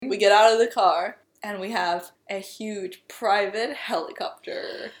We get out of the car, and we have a huge private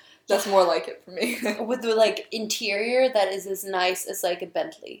helicopter. That's more like it for me. With the, like, interior that is as nice as, like, a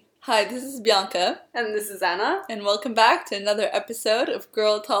Bentley. Hi, this is Bianca. And this is Anna. And welcome back to another episode of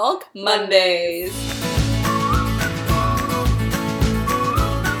Girl Talk Mondays.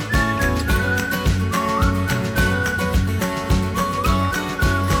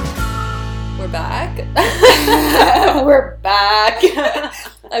 We're back. We're back.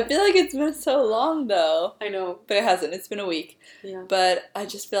 I feel like it's been so long, though. I know. But it hasn't. It's been a week. Yeah. But I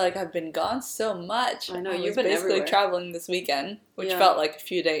just feel like I've been gone so much. I know, you've you've been been basically everywhere. traveling this weekend, which Yeah. felt like a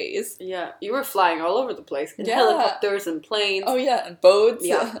few days. Yeah, you were flying all over the place. In Yeah. helicopters and planes. Oh, yeah, and boats.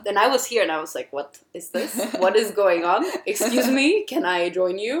 Yeah. Then I was here and I was like, what is this? What is going on? Excuse me, can I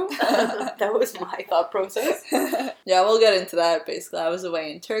join you? That was my thought process. Yeah, we'll get into that, basically. I was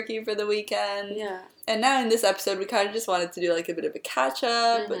away in Turkey for the weekend. Yeah. And now in this episode, we kind of just wanted to do like a bit of a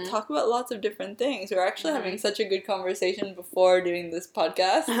catch-up, but talk about lots of different things. We were actually having such a good conversation before doing this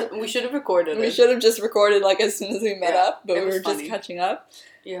podcast. We should have recorded it. We should have just recorded like as soon as we met up, but it we was were funny. just catching up.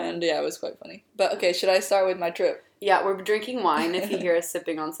 Yeah. And yeah, it was quite funny. But okay, should I start with my trip? Yeah, we're drinking wine. If you hear us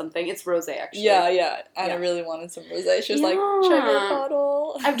sipping on something, it's rosé, actually. Yeah. Anna really wanted some rosé. She was like, sugar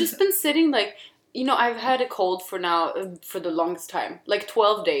bottle. I've just been sitting like... You know, I've had a cold for the longest time. Like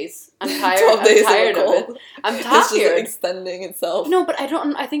 12 days. I'm tired. 12 days I'm tired of a of cold. it. I'm tired. It's just extending itself. No, but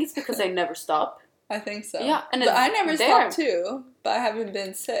I think it's because I never stop. I think so. Yeah, and but I never there. stopped too. But I haven't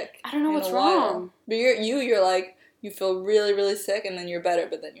been sick. I don't know in what's a while. wrong. But you're like, you feel really, really sick, and then you're better,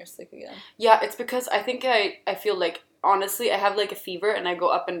 but then you're sick again. Yeah, it's because I think I feel like, honestly, I have like a fever and I go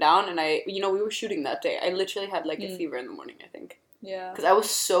up and down and we were shooting that day. I literally had like a fever in the morning, I think. Yeah. Because I was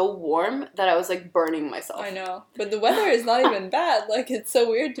so warm that I was like burning myself. I know. But the weather is not even bad. Like, it's so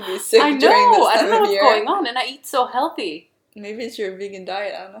weird to be sick I know. during this time I don't know of what's year. going on and I eat so healthy. Maybe it's your vegan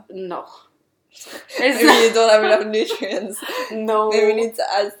diet, I don't know. No. Maybe you don't have enough nutrients. No. Maybe you need to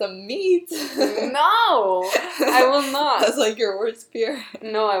add some meat. No. I will not. That's like your worst fear.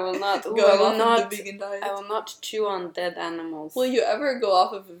 No, I will not. Ooh, Going I will off not. of the vegan diet. I will not chew on dead animals. Will you ever go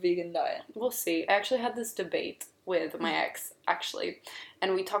off of a vegan diet? We'll see. I actually had this debate with my ex, actually.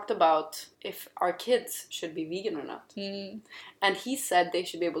 And we talked about if our kids should be vegan or not. Mm. And he said they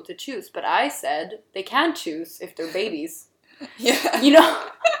should be able to choose. But I said they can't choose if they're babies. Yeah. You know?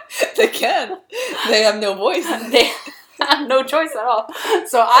 They can. They have no voice. They have no choice at all.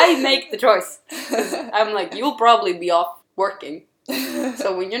 So I make the choice. I'm like, you'll probably be off working.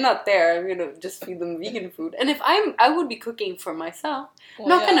 So when you're not there, I'm gonna just feed them vegan food. And if I would be cooking for myself.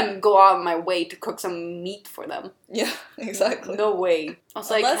 Well, I'm not gonna go out of my way to cook some meat for them. Yeah, exactly. No way.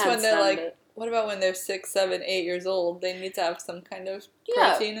 Also, Unless I can't when they're stand like, it. what about when they're 6, 7, 8 years old? They need to have some kind of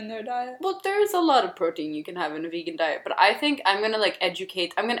Yeah. protein in their diet. Well, there's a lot of protein you can have in a vegan diet, but I think I'm gonna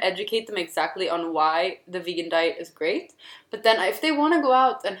educate them exactly on why the vegan diet is great. But then if they want to go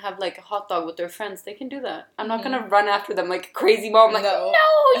out and have like a hot dog with their friends, they can do that. I'm not gonna run after them like a crazy mom, like, no,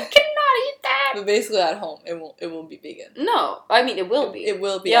 you cannot eat that. But basically at home, it won't be vegan. No, I mean it will be. It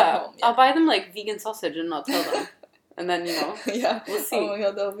will be at home. Yeah. I'll buy them like vegan sausage and not tell them. And then, Yeah. We'll see. Oh my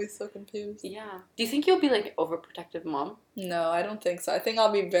god, they'll be so confused. Yeah. Do you think you'll be like an overprotective mom? No, I don't think so. I think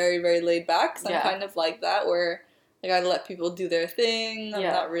I'll be very, very laid back. Cause I'm kind of like that where like I let people do their thing. I'm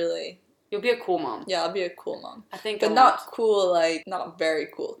not really... You'll be a cool mom. Yeah, I'll be a cool mom. I think But not cool, like, not very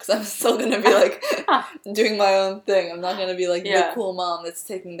cool. Because I'm still going to be, like, doing my own thing. I'm not going to be, like, the cool mom that's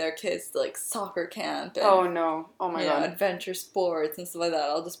taking their kids to, like, soccer camp. And, oh, no. Oh, my God. Adventure sports and stuff like that.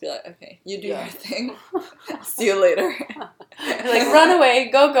 I'll just be like, okay, you do your thing. I'll see you later. Like, run away.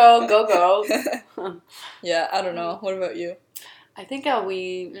 Go, go, go, go. Yeah, I don't know. What about you? I think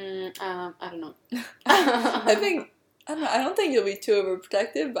I don't know. I don't think you'll be too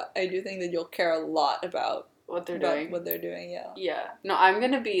overprotective, but I do think that you'll care a lot about what they're doing, yeah. Yeah. No, I'm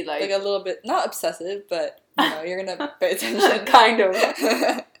gonna be like a little bit, not obsessive, but, you're gonna pay attention. Kind of.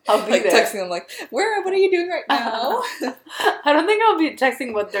 I'll be like there. texting them like, what are you doing right now? I don't think I'll be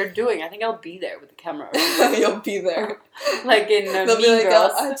texting what they're doing. I think I'll be there with the camera. You'll be there. Like in They'll Mean be like,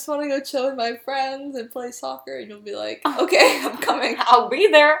 Girls. I just want to go chill with my friends and play soccer. And you'll be like, okay, I'm coming. I'll be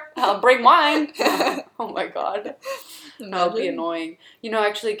there. I'll bring wine. Oh my god. Imagine. That'll be annoying.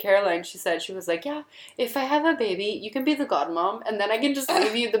 Actually, Caroline, she was like, yeah, if I have a baby, you can be the godmom, and then I can just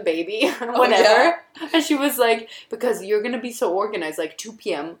leave you the baby whenever. Yeah. And she was like, because you're going to be so organized, like 2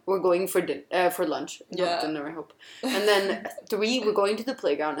 p.m., we're going for lunch. Yeah. Not dinner, I hope. And then 3, we're going to the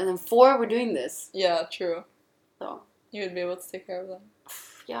playground, and then 4, we're doing this. Yeah, true. So. You would be able to take care of them.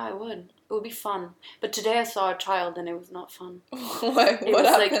 Yeah, I would. It would be fun. But today I saw a child, and it was not fun. What happened?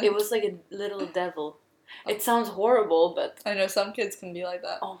 It was like a little devil. It sounds horrible, but... I know some kids can be like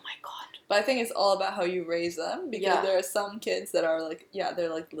that. Oh my god. But I think it's all about how you raise them, because there are some kids that are like, they're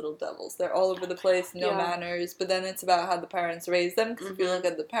like little devils. They're all over the place, no manners, but then it's about how the parents raise them, because if you look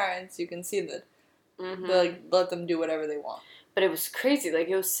at the parents, you can see that they like let them do whatever they want. But it was crazy. Like,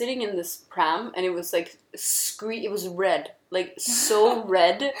 it was sitting in this pram, and it was like, it was red. Like, so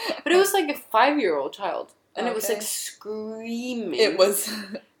red. But it was like a 5-year-old child. And it was like screaming. It was...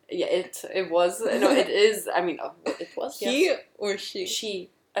 Yeah, it was. No, it is. I mean, it was. He or she? She.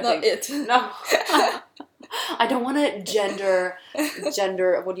 Not it. No. I don't want to gender,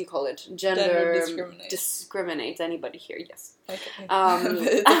 what do you call it? Gender discriminate anybody here, yes. Okay.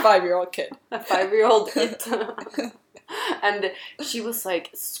 It's a 5-year-old kid. A 5-year-old it. And she was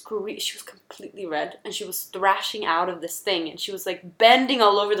like, she was completely red, and she was thrashing out of this thing, and she was like bending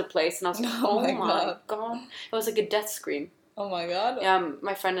all over the place, and I was like, oh my god. It was like a death scream. Oh my god. Yeah,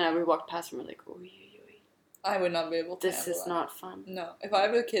 my friend and I, we walked past and we're like, I would not be able to This is not fun. No. If I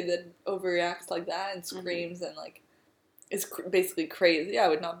have a kid that overreacts like that and screams and like is basically crazy, I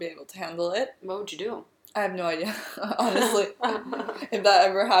would not be able to handle it. What would you do? I have no idea, honestly. If that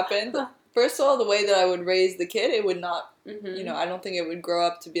ever happened. First of all, the way that I would raise the kid, it would not, I don't think it would grow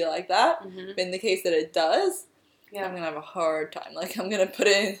up to be like that. But in the case that it does, I'm going to have a hard time. Like, I'm going to put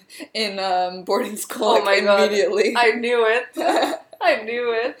it in boarding school immediately. God. I knew it. I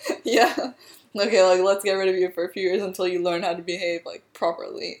knew it. Yeah. Okay, like, let's get rid of you for a few years until you learn how to behave, like,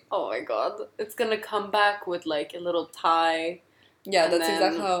 properly. Oh my god. It's going to come back with, like, a little tie. Yeah, that's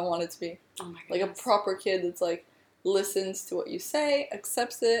exactly how I want it to be. Oh my god. Like, a proper kid that's, like, listens to what you say,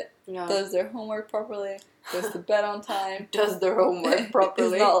 accepts it, does their homework properly, goes to bed on time, does their homework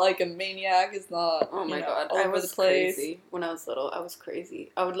properly. Is not like a maniac, is not, oh my god, all over the place. Crazy. When I was little, I was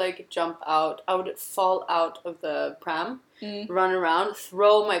crazy. I would like jump out, I would fall out of the pram, run around,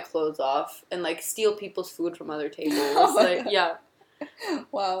 throw my clothes off, and like steal people's food from other tables. Like, yeah.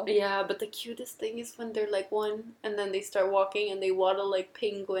 Wow. Yeah, but the cutest thing is when they're like 1 and then they start walking and they waddle like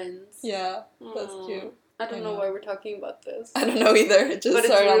penguins. Yeah, that's cute. I don't know why we're talking about this. I don't know either. It just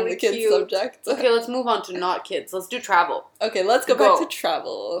started really on the kids subject. Okay, let's move on to not kids. Let's do travel. Okay, let's go back to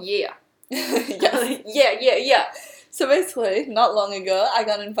travel. Yeah. Yes. Yeah. So basically, not long ago, I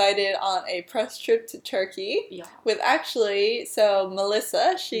got invited on a press trip to Turkey. Yeah. With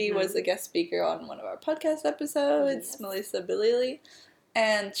Melissa, she was a guest speaker on one of our podcast episodes, yes. Melissa Bilili.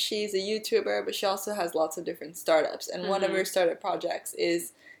 And she's a YouTuber, but she also has lots of different startups. And one of her startup projects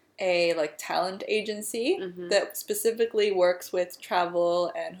is a like talent agency that specifically works with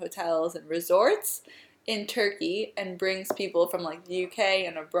travel and hotels and resorts in Turkey and brings people from like the UK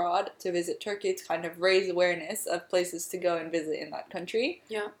and abroad to visit Turkey to kind of raise awareness of places to go and visit in that country.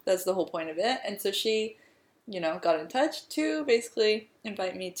 Yeah. That's the whole point of it. And so she, got in touch to basically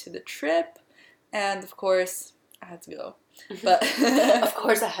invite me to the trip. And of course, I had to go. But of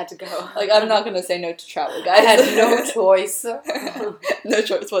course I had to go. Like, I'm not going to say no to travel, guys. I had no choice. No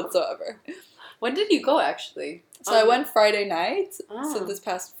choice whatsoever. When did you go, actually? So I went Friday night, so this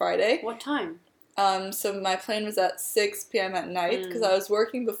past Friday. What time? So my plane was at 6 p.m. at night, because I was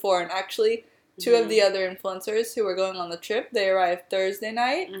working before, and actually 2 of the other influencers who were going on the trip, they arrived Thursday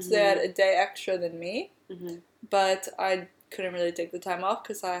night, so they had a day extra than me. But I couldn't really take the time off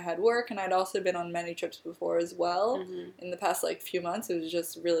because I had work, and I'd also been on many trips before as well in the past few months. It was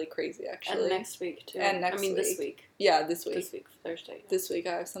just really crazy, actually. And next week too. And this week. Yeah, this week. This week, Thursday. Yeah. This week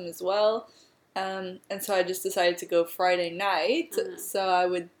I have some as well. And so I just decided to go Friday night. So I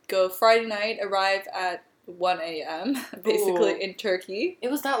would go Friday night, arrive at 1 a.m. basically in Turkey.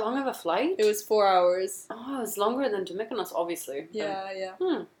 It was that long of a flight? It was 4 hours. Oh, it was longer than to Mykonos, obviously. Yeah.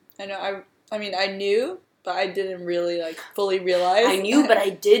 I know. I mean, I knew, but I didn't really fully realize. I knew, but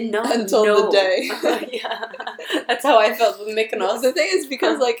I did not until know. The day. Yeah, that's how I felt with Mykonos. The thing is,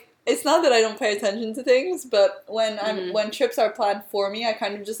 because it's not that I don't pay attention to things, but when when trips are planned for me, I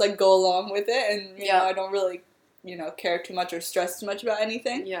kind of just go along with it, and I don't really care too much or stress too much about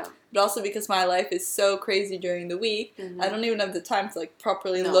anything. Yeah. But also because my life is so crazy during the week, I don't even have the time to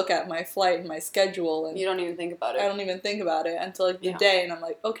properly look at my flight and my schedule, and you don't even think about it. I don't even think about it until the day, and I'm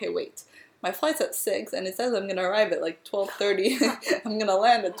like, okay, wait. My flight's at 6, and it says I'm going to arrive at 12:30. I'm going to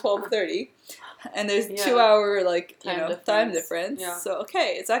land at 12:30. And there's 2 hour, time difference. Yeah. So,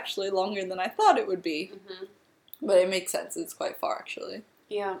 okay, it's actually longer than I thought it would be. But it makes sense. It's quite far, actually.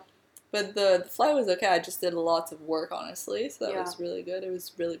 Yeah. But the flight was okay. I just did lots of work, honestly. So that was really good. It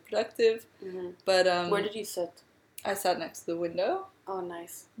was really productive. But where did you sit? I sat next to the window. Oh,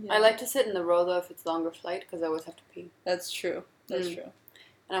 nice. Yeah. I like to sit in the row, though, if it's longer flight, because I always have to pee. That's true. That's true.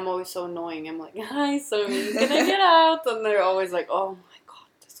 And I'm always so annoying. I'm like, hi, Somi, can I get out? And they're always like, oh my god,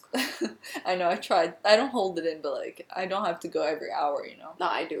 this girl. I know, I tried. I don't hold it in, but like, I don't have to go every hour, you know? No,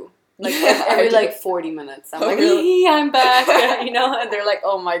 I do. Like, every like 40 minutes. I'm like, really? I'm back, you know? And they're like,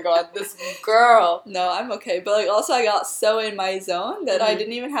 oh my god, this girl. No, I'm okay. But like, also I got so in my zone that I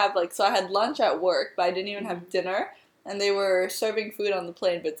didn't even have, like, so I had lunch at work, but I didn't even have dinner. And they were serving food on the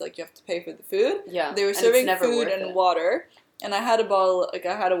plane, but it's like, you have to pay for the food. Yeah. They were serving food and water. And I had a bottle, like,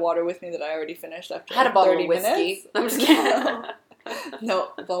 I had a water with me that I already finished after 30 minutes. I had a bottle of whiskey. I'm just kidding. No,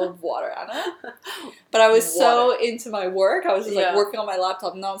 a bottle of water, Anna. But I was so into my work. I was just like working on my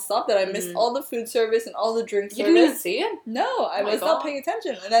laptop nonstop that I missed all the food service and all the drink service. You didn't even see it? No, I was not paying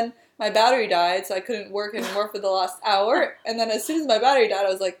attention. And then my battery died, so I couldn't work anymore for the last hour. And then as soon as my battery died,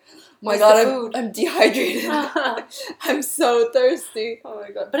 I was like, oh my god, I'm dehydrated. I'm so thirsty. Oh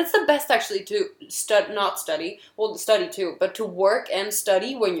my god. But it's the best actually to study too, but to work and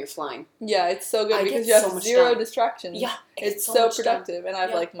study when you're flying. Yeah, it's so good because you have zero distractions. Yeah. It's so productive. And I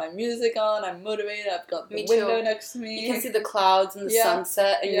have like my music on, I'm motivated, I've got the window next to me. You can see the clouds and the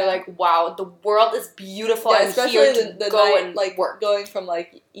sunset and you're like, wow, the world is beautiful. Yeah, especially the go night, and like work. Going from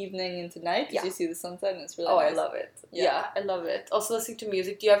like evening into night because you see the sunset and it's really nice. I love it. Yeah, I love it. Also listening to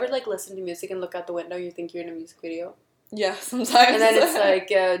music. Do you ever like listen to music and look out the window and you think you're in a music video? Yeah, sometimes. And then it's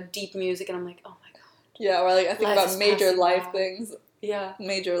like deep music and I'm like, oh my god. Yeah, or like I think about major life things. Yeah.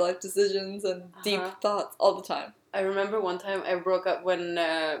 Major life decisions and deep thoughts all the time. I remember one time I broke up when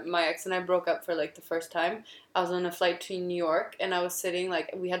my ex and I broke up for like the first time. I was on a flight to New York and I was sitting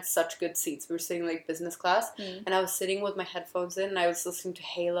like, we had such good seats. We were sitting like business class and I was sitting with my headphones in and I was listening to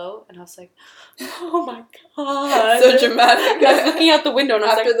Halo and I was like, oh my god. So dramatic. And I was looking out the window and I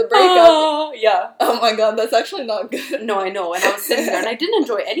was after like, the breakup. oh, yeah. Oh my god, that's actually not good. No, I know. And I was sitting there and I didn't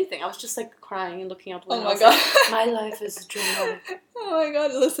enjoy anything. I was just like crying and looking out the window. Oh my god. Like, my life is dramatic. Oh my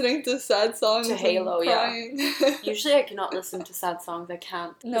god, listening to sad songs. To Halo, crying. Usually I cannot listen to sad songs. I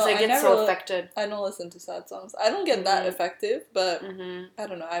can't. Because No, I get so affected. I don't listen to sad songs. I don't get that effective, but I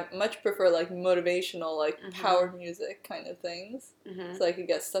don't know. I much prefer like motivational, like power music kind of things. So I could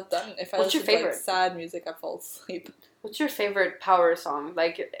get stuff done. If I listen to like sad music, I fall asleep. What's your favorite power song?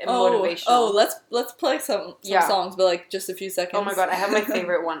 Like motivational? Oh, let's play some songs, but like just a few seconds. Oh my god, I have my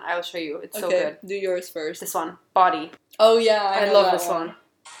favorite one. I'll show you. It's so good. Do yours first. This one, Body. Oh yeah, I love this one.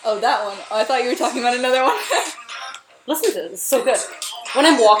 Oh, that one. Oh, I thought you were talking about another one. Listen to this. It's so good. When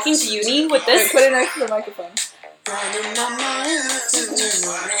I'm walking to uni with this, put it next to the microphone.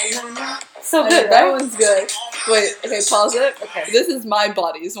 So good, that one's good. Wait, okay, pause it. Okay. This is my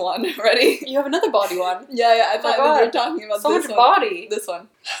body's one. Ready? You have another body one. Yeah, I thought you were talking about so this much one. body. This one.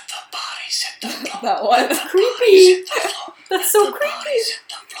 Let the bodies hit the floor. That one. That's creepy. That's so creepy.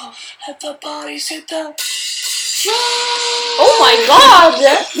 Let the bodies hit the Oh my god!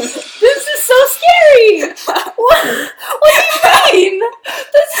 This is so scary! What do you mean?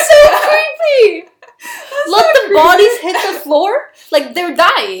 That's so creepy! Let the bodies hit the floor? Like they're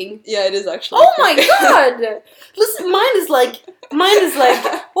dying. Yeah, it is actually. Oh my god! Listen, mine is like,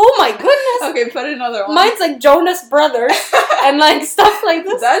 oh my goodness! Okay, put another one. Mine's like Jonas Brothers and like stuff like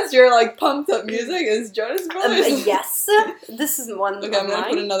this. That's your like pumped up music is Jonas Brothers? Yes. This is one Okay, I'm gonna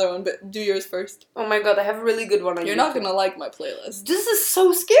put another one, but do yours first. Oh my god, I have a really good one on You're YouTube. not gonna like my playlist. This is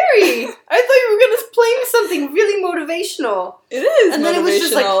so scary! I thought you were gonna play me something really motivational. It is And motivational. then it was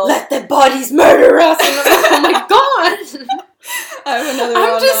just like, let the bodies murder us! And I'm like, oh my god! I have another one.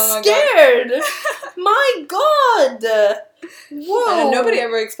 I'm just scared! My god! Whoa! And nobody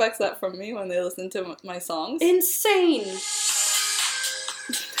ever expects that from me when they listen to my songs. Insane!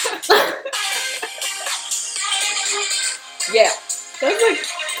 Yeah. That's like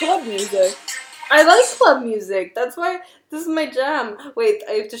club music. I like club music. That's why this is my jam. Wait,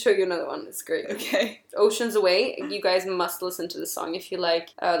 I have to show you another one. It's great. Okay. Oceans Away. You guys must listen to this song if you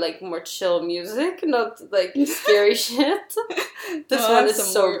like more chill music, not like scary shit. This one is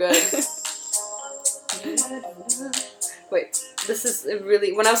so good. Wait, this is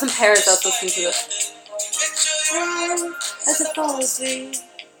really. When I was in Paris, I was listening to this. As it falls asleep.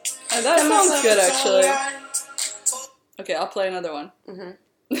 Oh, that sounds good, actually. Okay, I'll play another one.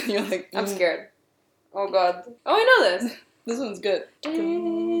 You're like, I'm scared. Oh god. Oh, I know this. This one's good.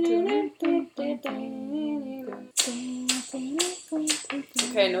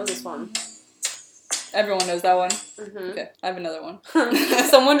 Okay, I know this one. Everyone knows that one. Okay, I have another one.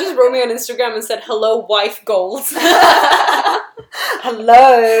 Someone just wrote me on Instagram and said, hello, wife goals.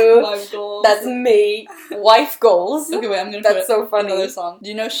 Hello. Wife goals. That's me. Wife goals. Okay, wait, I'm gonna That's so funny. Another song. Do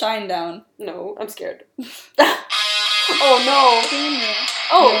you know Shine Down? No, I'm scared. Oh no.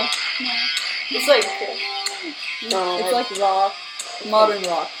 Oh. No. It's like... No. It's like rock. Modern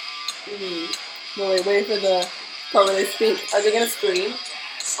rock. Wait for the part where they speak. Are they gonna scream?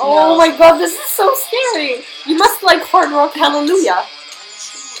 Oh my god, this is so scary. You must like Hard Rock Hallelujah.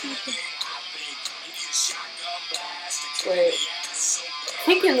 Wait.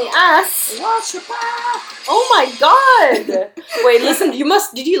 Kick in the ass. Watch your back. Oh my god. Wait, listen,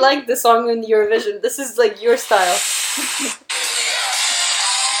 did you like the song in Eurovision? This is like your style.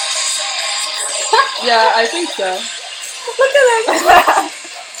 Yeah, I think so. Look at him.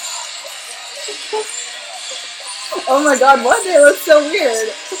 Oh my god, what? They look so weird.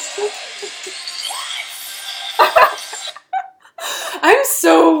 I'm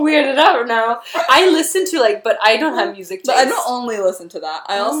so weirded out now. I listen to like, but I don't have music taste. But I don't only listen to that.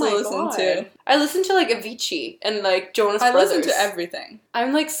 I also I listen to like Avicii and like Jonas I Brothers. listen to everything.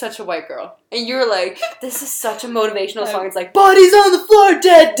 I'm like such a white girl. And you're like, this is such a motivational song. It's like, bodies on the floor,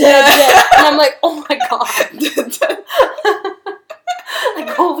 dead, dead, dead. And I'm like, oh my god. Like,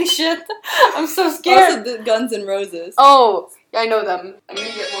 holy shit. I'm so scared. Also, the Guns N' Roses. Oh, I know them. I'm gonna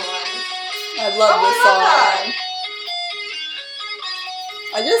get more lines. I love this song. that.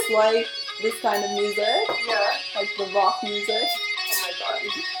 I just like this kind of music. Yeah. Like the rock music. Oh my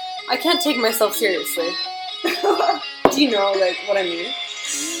god. I can't take myself seriously. Do you know, like, what I mean?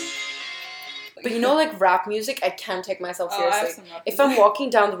 But you know, like, rap music, I can't take myself seriously. If I'm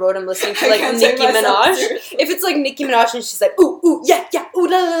walking down the road, I'm listening to, like, Nicki Minaj. If it's, like, Nicki Minaj and she's like, ooh, ooh, yeah, yeah, ooh,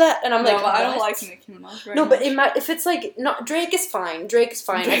 la, la, la. And I'm like, I don't like Nicki Minaj right No, now. but if it's, like, not Drake is fine. Drake is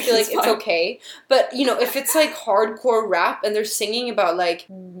fine. I feel like it's okay. But, you know, if it's, like, hardcore rap and they're singing about, like,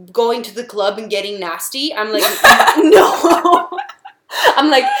 going to the club and getting nasty, I'm like, no.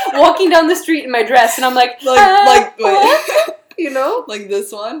 I'm, like, walking down the street in my dress and I'm like wait. You know? Like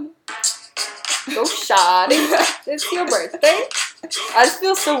this one? Go shoddy. It's your birthday. I just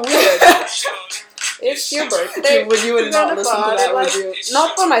feel so weird. It's your birthday. You would not listen to that, would you?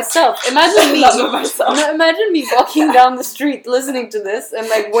 Not for myself. Imagine me. Not for myself. No, imagine me walking down the street listening to this and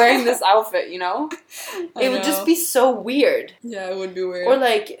like wearing this outfit. You know, it would just be so weird. Yeah, it would be weird. Or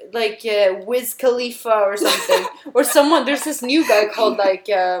like Wiz Khalifa or something, or someone. There's this new guy called like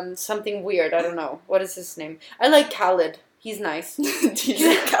something weird. I don't know what is his name. I like Khaled. He's nice.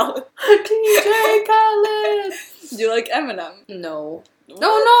 DJ Khaled. DJ Khaled. Do you like Eminem? No. No,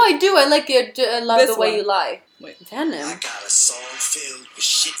 I do. I like it. I love This the way one. you lie. Wait. Venom. I got a song filled with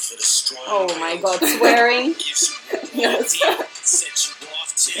shit for the strong. Oh my god, swearing. Yes. Set you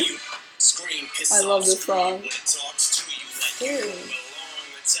off till you scream, piss I love off, this song. when it talks to you like you belong,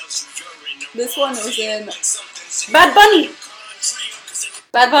 it tells you you're in the This one was in Bad Bunny.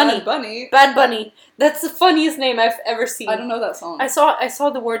 Bad Bunny. Bad Bunny. Bad Bunny. That's the funniest name I've ever seen. I don't know that song. I saw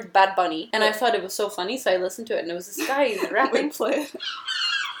the word Bad Bunny and I thought it was so funny, so I listened to it and it was this guy Wait, rapping. play it.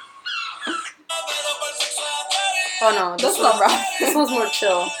 Oh no, That's not rap. This one's more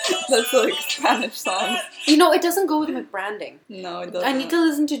chill. That's like Spanish songs. You know, it doesn't go with my branding. No, it doesn't. I need to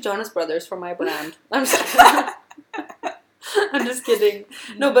listen to Jonas Brothers for my brand. I'm just I'm just kidding.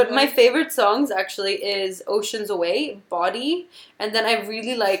 No, but my favorite songs actually is Oceans Away, Body, and then I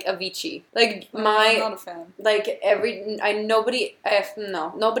really like Avicii. Like I'm not a fan. like nobody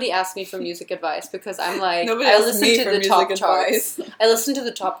asked me for music advice because I'm like Nobody I asked listen me to for the top music charts. advice. I listen to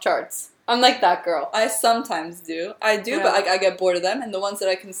the top charts. I'm like that girl. I sometimes do. I do, Yeah. but I get bored of them. And the ones that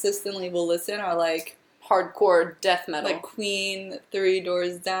I consistently will listen are like Hardcore death metal. like Queen, Three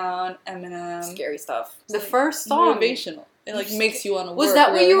Doors Down, Eminem. Scary stuff. It's The like first song. motivational. It like makes you want to work. Was that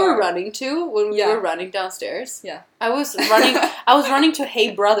what really you were hard. running to when we Yeah. were running downstairs? Yeah. I was running to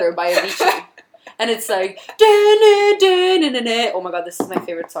Hey Brother by Avicii. And it's like oh my god, this is my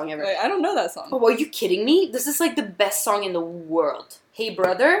favorite song ever. Wait, I don't know that song. Oh, are you kidding me? This is like the best song in the world. Hey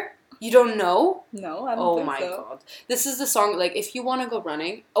Brother? You don't know? No, I don't Oh think my so. god. This is the song, like, if you want to go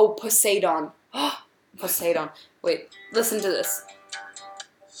running. Oh, Poseidon. Poseidon. Wait, listen to this.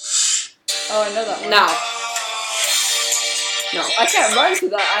 Oh, I know that one. Now. No. I can't run to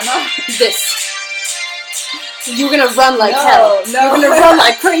that. I know. This. You're gonna run like No, hell. no. You're gonna run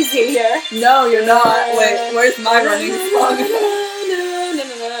like crazy here. No, you're not. Wait, where's my running song?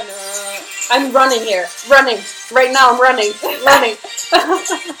 I'm running here. Running. Right now I'm running. Running.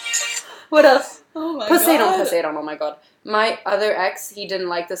 What else? Oh my Poseidon, god. Poseidon, oh my god. My other ex, he didn't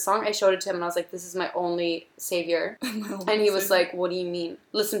like the song. I showed it to him and I was like, this is my only savior. And he was like, what do you mean?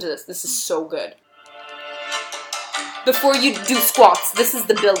 Listen to this. This is so good. Before you do squats, this is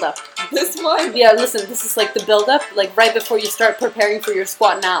the build-up. This one? Yeah, listen, this is like the build-up, like right before you start preparing for your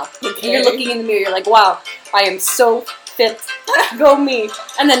squat now. Okay. And you're looking in the mirror, you're like, wow, I am so fit. Go me.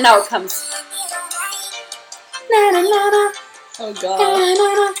 And then now it comes. Na, na, na, na. Oh god. Na,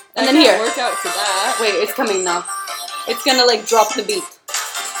 na, na. And then I here. can't work out to that. Wait, it's coming now. It's gonna like drop the beat.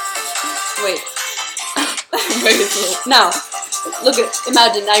 Wait. Wait, Now. Look at,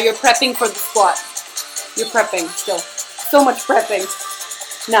 imagine, now you're prepping for the squat. You're prepping still. So much prepping.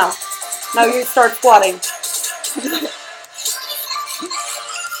 Now you start squatting.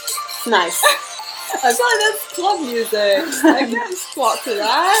 Nice. I feel like that's club music. I can't squat to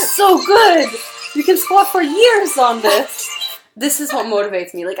that. So good. You can squat for years on this. This is what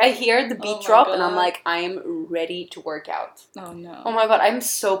motivates me. Like, I hear the beat drop and I'm like, I'm ready to work out. Oh no. Oh my god, I'm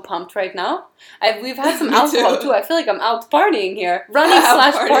so pumped right now. We've had some alcohol too. I feel like I'm out partying here. Running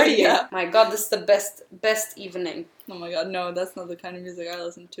slash partying. Yeah. My god, this is the best evening. Oh my god, no, that's not the kind of music I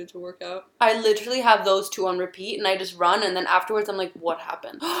listen to work out. I literally have those two on repeat and I just run and then afterwards I'm like, what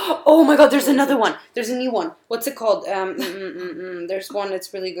happened? Oh my god, there's another one. There's a new one. What's it called? There's one,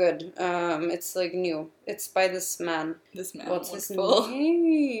 it's really good. It's like new. It's by this man. This man. What's his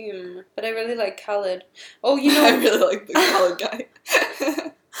name? But I really like Khaled. Oh, you know. I really like the Khaled guy.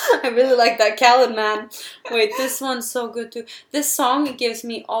 I really like that Khaled man. Wait, this one's so good too. This song gives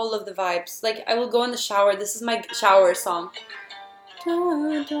me all of the vibes. Like, I will go in the shower. This is my shower song.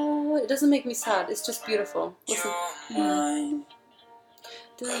 Da, da. It doesn't make me sad. It's just beautiful. Listen. Mine,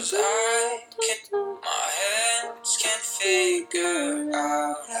 'cause I can't, my hands can't figure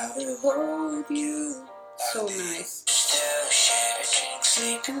out how to hold you. So nice. Still share a drink,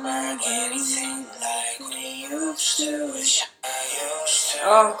 sleeping like anything like we used to. Wish I used to.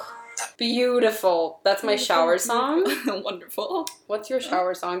 Oh, beautiful. That's my shower song. Wonderful. What's your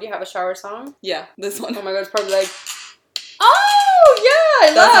shower song? Do you have a shower song? Yeah, this one. Oh my god, it's probably like... Oh, yeah,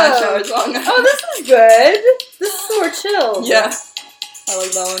 I love. That's my shower song. Oh, this is good. This is more chill. Yeah. I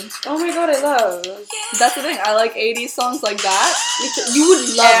like that one. Oh my god, I love. That's the thing. I like 80s songs like that. You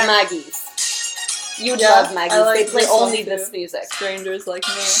would love And- Maggie's. You would Yeah, love Maggie's. I like They play this one only too. this music. Strangers Like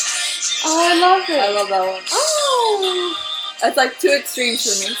Me. Oh, I love it. I love that one. Oh. It's like too extremes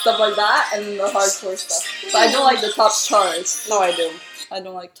for me. Stuff like that and the hardcore stuff. But I don't like the top charts. No, I do. I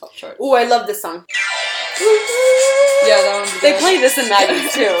don't like top charts. Oh, I love this song. Yeah, that one's They good. play this in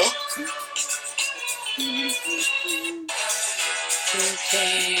Maggie's too.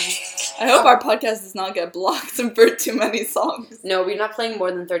 I hope our podcast does not get blocked for too many songs. No, we're not playing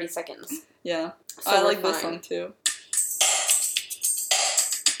more than 30 seconds. Yeah. So I we're like this fine. one too.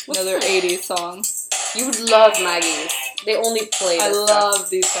 What's Another that? 80s song. You would love Maggie's. They only play this I stuff. love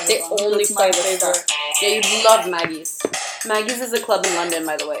these kind of They songs. only That's play my this favorite. stuff. Yeah, you'd love Maggie's. Maggie's is a club in London,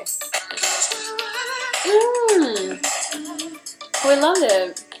 by the way. Oh, I love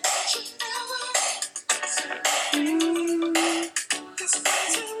it.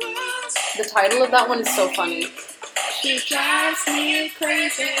 The title of that one is so funny. She drives me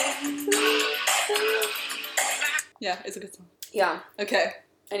crazy. Yeah, it's a good song. Yeah. Okay,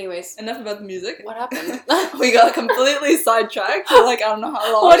 Anyways, enough about the music. what happened? We got completely sidetracked for like I don't know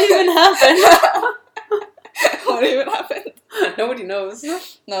how long. What even happened? What even happened? Nobody knows.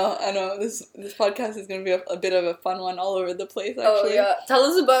 No, I know this podcast is gonna be a bit of a fun one, all over the place. Actually. Oh yeah. Tell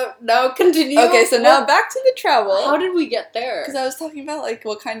us about now. Continue. Okay, so now back to the travel. How did we get there? Because I was talking about like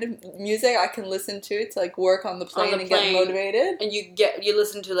what kind of music I can listen to like work on the plane and get plane. motivated. And you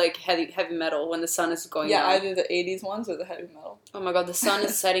listen to like heavy metal when the sun is going Yeah, down. either the 80s ones or the heavy metal. Oh my god, the sun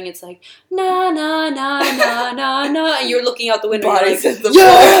is setting. It's like na na na na na na, and you're looking out the window. Bodies You're hit like, the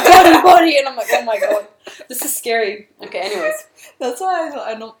yeah, body, and I'm like, oh my god, this is scary. Okay, anyways, That's why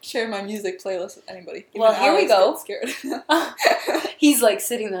I don't share my music playlist with anybody. Even Well, here we Alex go. gets scared. he's like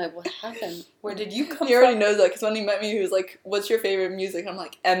sitting there like, what happened? Where did you come He already from? knows that because when he met me, he was like, "What's your favorite music?" I'm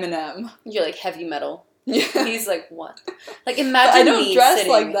like, "Eminem." You're like heavy metal. Yeah. He's like, what? Like But imagine I don't me dress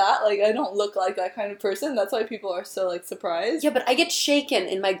sitting. like that. Like I don't look like that kind of person. That's why people are so like surprised. Yeah, but I get shaken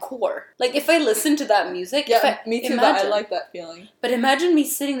in my core. Like if I listen to that music, if Yeah, I, me too. But I imagine. like that feeling. But imagine me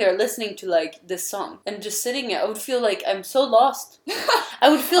sitting there listening to like this song and just sitting there. I would feel like I'm so lost. I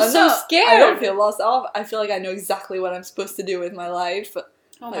would feel I'm so not- scared. I don't feel lost at all. I feel like I know exactly what I'm supposed to do with my life.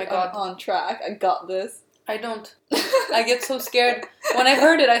 Oh Like, my god, I'm on track. I got this. I don't. I get so scared. When I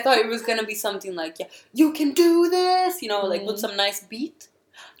heard it, I thought it was gonna be something like, yeah, you can do this, you know, like with some nice beat.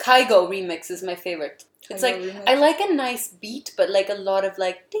 Kygo remix is my favorite. It's like, I like a nice beat, but like a lot of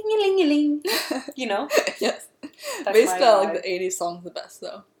like ding-a-ling-a-ling, you know? Yes. That's Basically, my I like vibe. the 80s songs the best,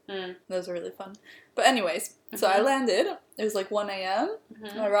 though. Mm. Those are really fun. But anyways, so I landed. It was like 1 a.m.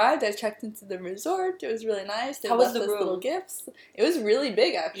 Mhm. I arrived. I checked into the resort. It was really nice. They How was left the us room? little gifts. It was really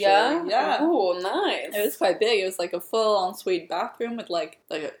big, actually. Yeah? Yeah. Ooh, nice. It was quite big. It was like a full ensuite bathroom with like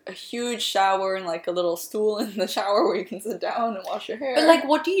a huge shower and like a little stool in the shower where you can sit down and wash your hair. But like,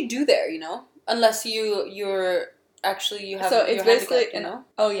 what do you do there, you know? Unless you're actually, you have, So you're it's basically handicapped, you know?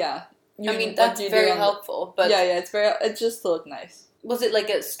 Oh yeah. I mean, what that's do you do very on the- helpful, but... yeah, it's just to look nice. Was it like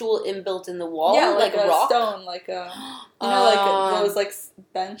a stool inbuilt in the wall? Yeah, like a rock? stone, like a those like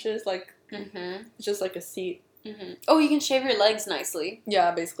benches, like it's just like a seat. Oh, you can shave your legs nicely.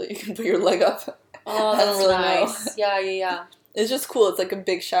 Yeah, basically you can put your leg up. Oh, that's nice. Yeah. It's just cool. It's like a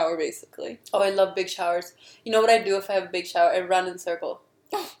big shower, basically. Oh, I love big showers. You know what I do if I have a big shower? I run in a circle.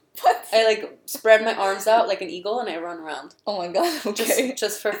 What? I like spread my arms out like an eagle and I run around. Oh my god, okay.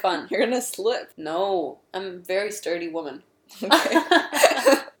 Just for fun. You're gonna slip. No, I'm a very sturdy woman. Okay.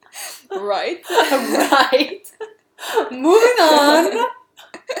 Right. Right. Moving on.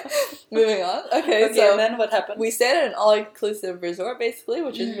 Moving on. Okay, Okay, so and then what happened? we stayed at an all-inclusive resort, basically,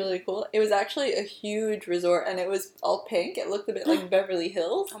 which is really cool. It was actually a huge resort, and it was all pink. It looked a bit like Beverly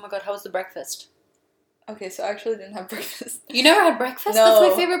Hills. Oh my god, how was the breakfast? Okay, so I actually didn't have breakfast. You never had breakfast? No.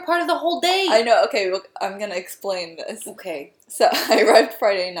 That's my favorite part of the whole day. I know. Okay, look, I'm gonna explain this. Okay. So I arrived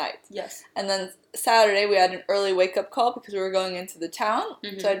Friday night. Yes. And then Saturday we had an early wake-up call because we were going into the town.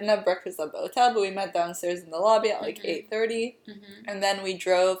 So I didn't have breakfast at the hotel, but we met downstairs in the lobby at like 8:30. And then we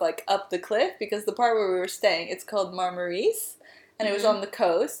drove like up the cliff because the part where we were staying, it's called Marmaris. And it was on the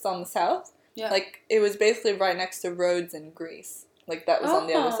coast, on the south. Yeah. Like, it was basically right next to Rhodes in Greece. Like, that was on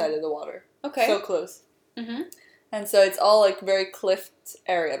the other side of the water. Okay. So close. And so it's all like very cliffed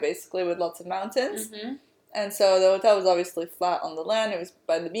area, basically, with lots of mountains. And so the hotel was obviously flat on the land. It was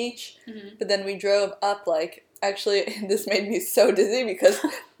by the beach. But then we drove up, like, actually, this made me so dizzy because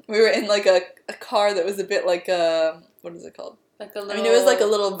we were in, like, a car that was a bit like a, what is it called? Like a little, I mean, it was like a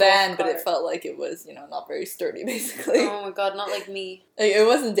little van, but car. it felt like it was, you know, not very sturdy, basically. Oh my god, not like me. Like, it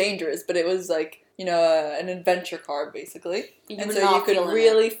wasn't dangerous, but it was like, you know, an adventure car, basically. And so you could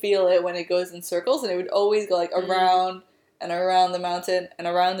really feel it when it goes in circles, and it would always go, like, around and around the mountain, and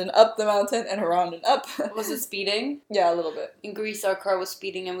around and up the mountain, and around and up. Was it speeding? Yeah, a little bit. In Greece, our car was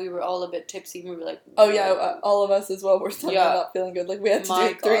speeding, and we were all a bit tipsy, and we were like... Oh, yeah, all of us as well were suddenly not feeling good. Like, we had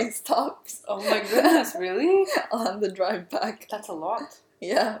to do 3 stops. Oh my goodness, really? On the drive back. That's a lot.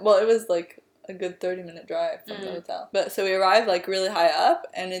 Yeah, well, it was, like, a good 30-minute drive from the hotel. But, so we arrived, like, really high up,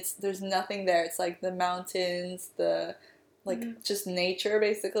 and there's nothing there. It's, like, the mountains, just nature,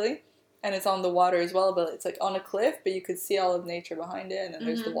 basically. And it's on the water as well, but it's like on a cliff, but you could see all of nature behind it, and then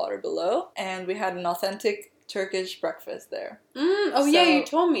there's the water below. And we had an authentic Turkish breakfast there. Yeah, you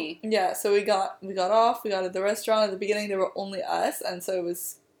told me. Yeah, so we got off, we got at the restaurant. At the beginning, there were only us, and so it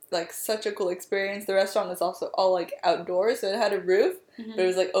was like such a cool experience. The restaurant was also all like outdoors, so it had a roof, but it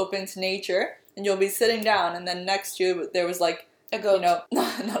was like open to nature. And you'll be sitting down, and then next to you, there was like a goat. You know,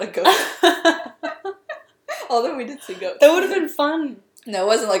 not a goat. Although we did see goats. That would have been fun. No, it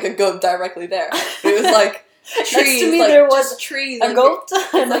wasn't like a goat directly there. It was like trees. Next to me like, there was trees. a goat.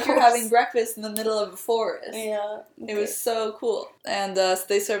 It's like you're having breakfast in the middle of a forest. Yeah. Okay. It was so cool. And so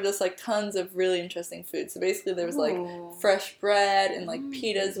they served us like tons of really interesting food. So basically there was like fresh bread and like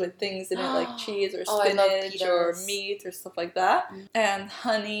pitas with things in it like cheese or spinach or meat or stuff like that. And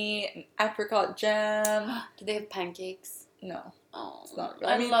honey and apricot jam. Do they have pancakes? No. Oh, it's not.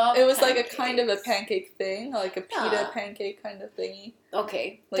 I love it was pancakes. like a kind of a pancake thing, like a pita pancake kind of thingy.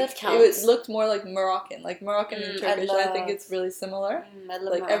 Okay, like, that counts. It looked more like Moroccan and Turkish. I think it's really similar. I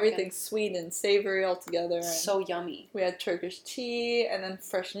love like Moroccan. Everything's sweet and savory all together. And so yummy. We had Turkish tea and then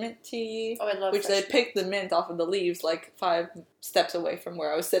fresh mint tea. Oh, I love which they picked the mint off of the leaves like 5 steps away from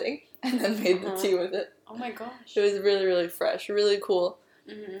where I was sitting, and then made the tea with it. Oh my gosh! It was really, really fresh, really cool.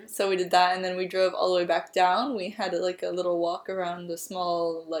 So we did that, and then we drove all the way back down. We had like a little walk around the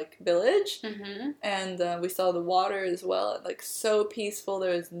small like village, and we saw the water as well. Like so peaceful.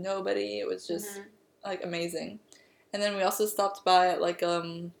 There was nobody. It was just like amazing. And then we also stopped by at like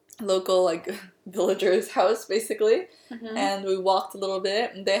local like villager's house basically, and we walked a little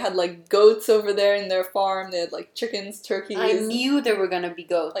bit. And they had like goats over there in their farm. They had like chickens, turkeys. I knew there were gonna be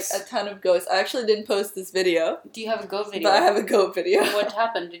goats. Like a ton of goats. I actually didn't post this video. Do you have a goat video? But I have a goat video. What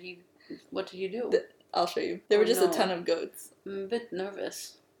happened? What did you do? I'll show you. There were just a ton of goats. I'm a bit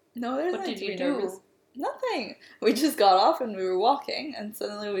nervous. No, there's what nothing did to be you do? nervous. Nothing. We just got off and we were walking, and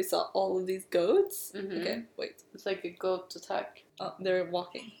suddenly we saw all of these goats. Okay, wait. It's like a goat attack. Oh, they're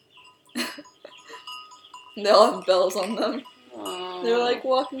walking. They all have bells on them. Aww. They're like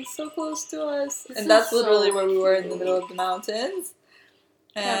walking so close to us. And that's literally where we were in the middle of the mountains.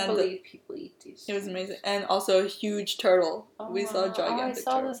 And I can't believe people eat these. It was amazing. And also a huge turtle. We saw a gigantic turtle. I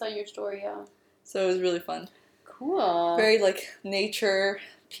saw turtle. this on your story, yeah. So it was really fun. Cool. Very like nature,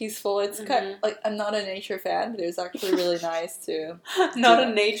 peaceful. It's kind of, like I'm not a nature fan, but it was actually really nice to. Not a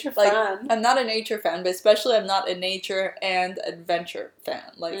nature fan. I'm not a nature fan, but especially I'm not a nature and adventure fan.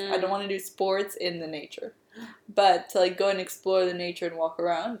 Like I don't want to do sports in the nature. But to like go and explore the nature and walk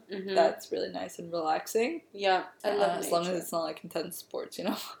around, Mm-hmm. that's really nice and relaxing. Yeah, I love As nature. long as it's not like intense sports,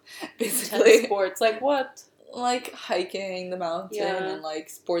 Intense basically. sports, like what? Like hiking the mountain Yeah. and like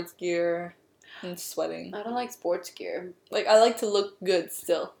sports gear and sweating. I don't like sports gear. Like I like to look good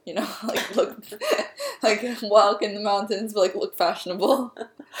still, like look like walk in the mountains, but like look fashionable.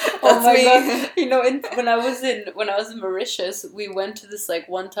 Oh That's my me. god! When I was in Mauritius, we went to this like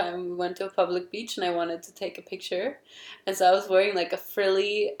one time we went to a public beach and I wanted to take a picture, and so I was wearing like a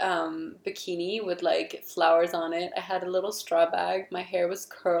frilly bikini with like flowers on it. I had a little straw bag. My hair was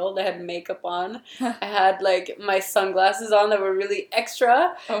curled. I had makeup on. I had like my sunglasses on that were really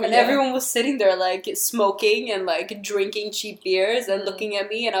extra, Oh, and yeah. everyone was sitting there like smoking and like drinking cheap beers and looking at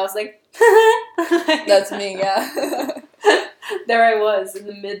me, and I was like. That's me, yeah. There I was in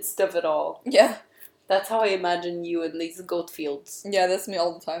the midst of it all. Yeah. That's how I imagine you in these goat fields. Yeah, that's me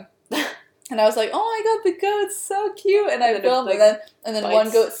all the time. And I was like, oh my god, the goat's so cute. And I And it, filmed, like, and then bites.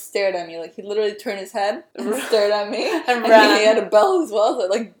 one goat stared at me. Like, he literally turned his head and stared at me. And He ran. had a bell as well, so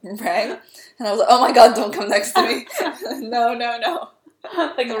it, like, rang. And I was like, oh my god, don't come next to me. No.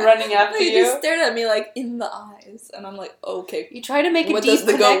 Like running after He you. just stared at me, like, in the eyes. And I'm like, okay. You try to make a What deep does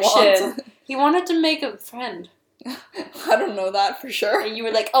the goat connection. want? He wanted to make a friend. I don't know that for sure. And you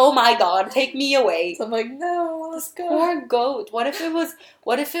were like, oh my god, take me away. So I'm like, no, let's go. Poor goat. What if it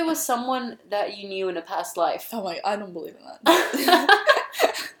was someone that you knew in a past life? Oh my, I don't believe in that.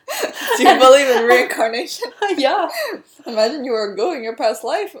 Do you believe in reincarnation? Yeah. Imagine you were a goat in your past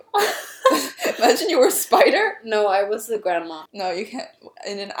life. Imagine you were a spider. No, I was the grandma. No, you can't.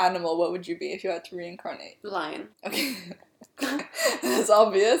 In an animal, what would you be if you had to reincarnate? Lion. Okay. That's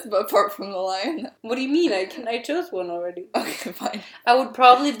obvious, but apart from the lion. What do you mean? I chose one already. Okay, fine. I would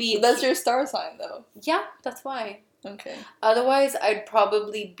probably be... That's your star sign, though. Yeah, that's why. Okay. Otherwise, I'd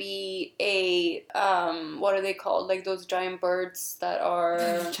probably be a, what are they called? Like those giant birds that are...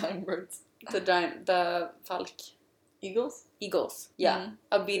 Giant birds. the falk. Eagles? Eagles. Yeah. Mhm.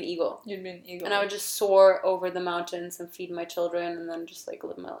 I'd be an eagle. You'd be an eagle. And I would just soar over the mountains and feed my children and then just like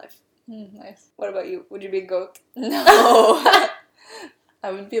live my life. Nice. What about you? Would you be a goat? No.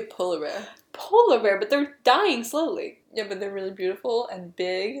 I would be a polar bear. Polar bear, but they're dying slowly. Yeah, but they're really beautiful and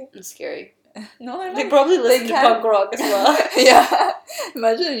big. And scary. No, I They probably listen to punk rock as well. Yeah.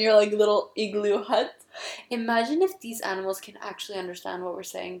 Imagine in your like little igloo hut. Imagine if these animals can actually understand what we're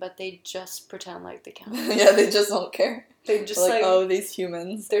saying, but they just pretend like they can. Yeah, they just don't care. They just Like, oh, these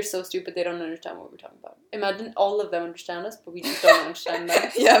humans. they're so stupid they don't understand what we're talking about. Imagine all of them understand us, but we just don't understand them.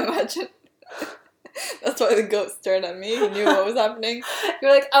 Yeah, imagine. That's why the goat stared at me. He knew what was happening.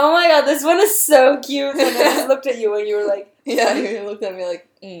 You're like, oh my god, this one is so cute. And I just looked at you and you were like... Yeah, he looked at me like,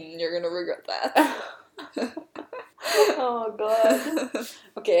 you're gonna regret that. Oh god.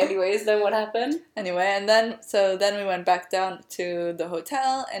 Okay, anyways, then what happened? Anyway, and then we went back down to the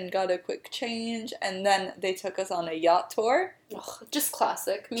hotel and got a quick change, and then they took us on a yacht tour. Ugh, just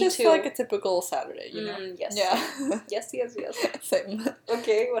classic. Me just too. like a typical Saturday, Yes. Yeah. Yes. Same.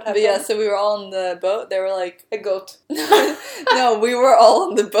 Okay, what happened? But yeah, so we were all on the boat. They were like, a goat. no, we were all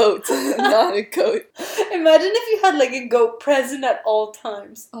on the boat, not a goat. Imagine if you had like a goat present at all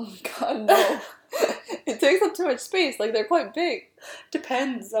times. Oh my god, no. It takes up too much space. Like, they're quite big.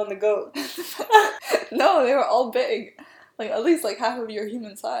 Depends on the goat. No, they were all big. Like, at least like half of your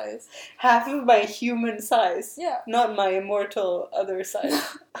human size. Half of my human size. Yeah. Not my immortal other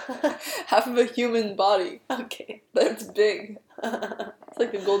size. Half of a human body. Okay. That's big. It's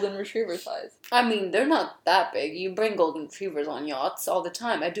like a golden retriever size. I mean, they're not that big. You bring golden retrievers on yachts all the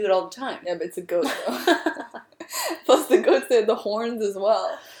time. I do it all the time. Yeah, but it's a goat though. Plus the goats, they have the horns as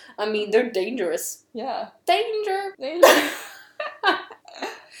well. I mean, they're dangerous. Yeah. Danger!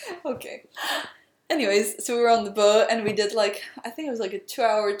 Okay. Anyways, so we were on the boat and we did like, I think it was like a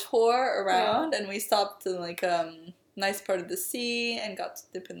 2-hour tour around, and we stopped in like nice part of the sea and got to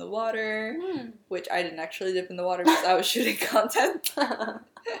dip in the water, which I didn't actually dip in the water because I was shooting content.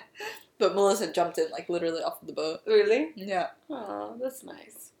 But Melissa jumped in like literally off of the boat. Really? Yeah. Oh, that's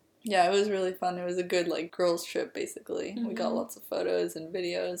nice. Yeah, it was really fun. It was a good, like, girls' trip, basically. We got lots of photos and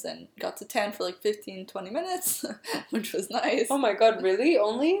videos and got to tan for, like, 15-20 minutes, which was nice. Oh my god, really?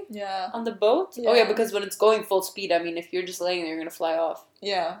 Only? Yeah. On the boat? Yeah. Oh yeah, because when it's going full speed, I mean, if you're just laying there, you're gonna fly off.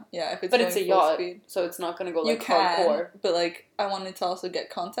 Yeah, if it's But going it's a full yacht, speed. so it's not gonna go, You like, can, hardcore. but, like, I wanted to also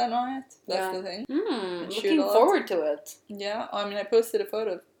get content on it. That's the thing. Shoot Looking a lot. forward to it. Yeah, I mean, I posted a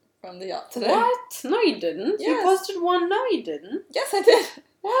photo from the yacht today. What? No, you didn't. Yes. You posted one. No, you didn't. Yes, I did.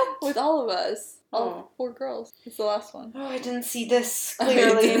 What? With all of us. Oh. All 4 girls. It's the last one. Oh, I didn't see this I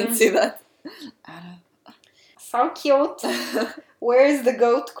clearly. didn't see that. Anna. So cute. Where is the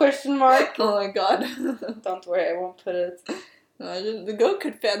goat? Question mark. Oh my god. Don't worry, I won't put it. Imagine, the goat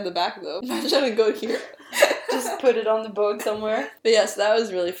could fit in the back though. Imagine a goat here. Just put it on the boat somewhere. But yes, that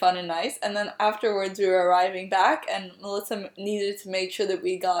was really fun and nice. And then afterwards we were arriving back and Melissa needed to make sure that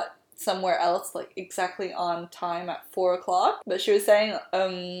we got somewhere else, like exactly on time at 4 o'clock. But she was saying,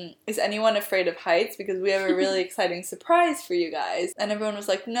 is anyone afraid of heights? Because we have a really exciting surprise for you guys. And everyone was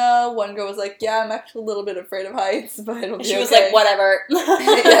like, no. One girl was like, yeah, I'm actually a little bit afraid of heights, but it'll be She was okay. like, whatever.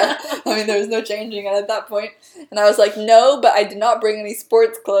 Yeah, I mean, there was no changing it at that point. And I was like, no, but I did not bring any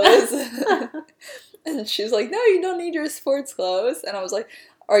sports clothes. And she was like, no, you don't need your sports clothes. And I was like,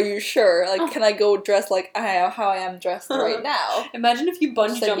 are you sure? Like, can I go dressed like how I am dressed right now? Imagine if you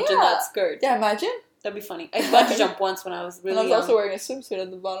bungee jumped in that skirt. Yeah, imagine. That'd be funny. I bungee jumped once when I was really And I was young. also wearing a swimsuit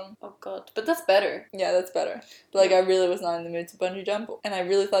at the bottom. Oh god. But that's better. Yeah, that's better. But like, I really was not in the mood to bungee jump. And I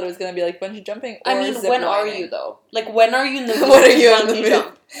really thought it was going to be like bungee jumping or I mean, zip when lining. are you though? Like, when are you in the mood When are to you in the bungee mood?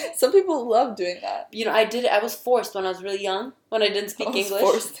 jump? Some people love doing that. You know, I was forced when I was really young, when I didn't speak I was English.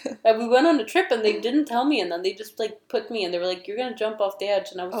 forced. And we went on a trip and they didn't tell me, and then they just like put me and they were like, you're gonna jump off the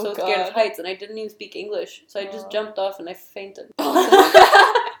edge, and I was Oh, so scared God. of heights and I didn't even speak English. So I just jumped off and I fainted.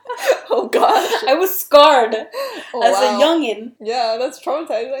 Oh gosh. I was scarred as wow. a youngin. Yeah, that's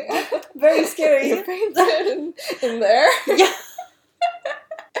traumatizing. Very scary. You fainted in there? Yeah.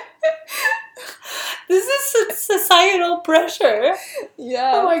 This is societal pressure.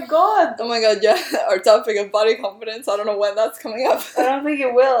 Yeah. Oh my god. Oh my god, yeah. Our topic of body confidence, I don't know when that's coming up. I don't think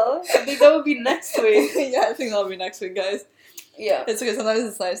it will. I think that will be next week. Yeah, I think that'll be next week, guys. Yeah. It's okay, sometimes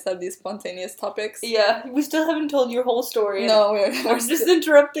it's nice to have these spontaneous topics. Yeah. We still haven't told your whole story. No, We're just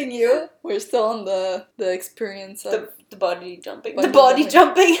interrupting you. we're still on the experience of... The body jumping. Bungee The body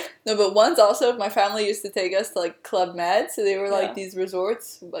jumping. No, but once also, my family used to take us to, like, Club Med, so they were, like, Yeah. these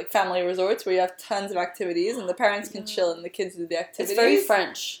resorts, like, family resorts, where you have tons of activities, and the parents can chill, and the kids do the activities. It's very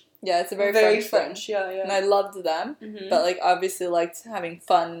French. Yeah, it's a very French thing. Yeah, yeah. And I loved them, but, like, obviously liked having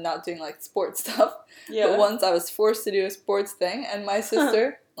fun, not doing, like, sports stuff. Yeah. But once I was forced to do a sports thing, and my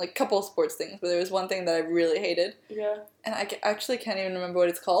sister, like, couple sports things, but there was one thing that I really hated, Yeah. and I actually can't even remember what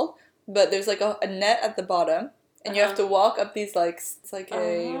it's called, but there's, like, a net at the bottom, and you have to walk up these, like, it's like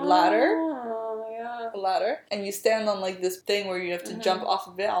a ladder. Oh, yeah. A ladder, and you stand on like this thing where you have to jump off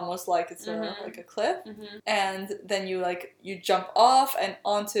of it, almost like it's like a cliff, and then you jump off and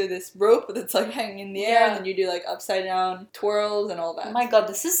onto this rope that's like hanging in the air, and then you do like upside down twirls and all that. Oh my god,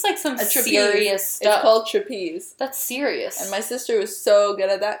 this is like some A trapeze. serious stuff. It's called trapeze. That's serious. And my sister was so good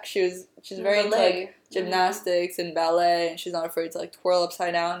at that. She's very into like gymnastics and ballet, and she's not afraid to like twirl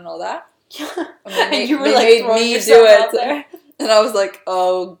upside down and all that. And you were they like made throwing me yourself do it. out there. And I was like,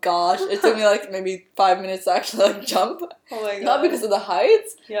 oh gosh. It took me like maybe 5 minutes to actually like jump. Oh my god. Not because of the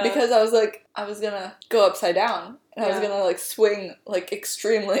heights, Yeah. because I was like, I was gonna go upside down. And I was gonna like swing like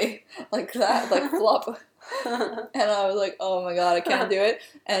extremely like that, like flop. And I was like, oh my god, I can't do it.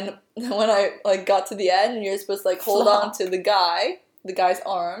 And when I like got to the end, you're supposed to like hold on to the guy's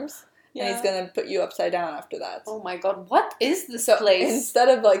arms. Yeah. And he's gonna put you upside down after that. Oh my god, what is this So place? instead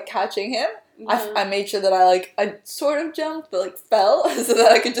of like catching him, I made sure that I sort of jumped, but like fell, so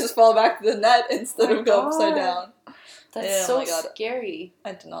that I could just fall back to the net instead of go upside down. That's Yeah, oh so my god. scary.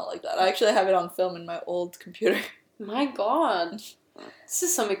 I did not like that. I actually have it on film in my old computer. My god. This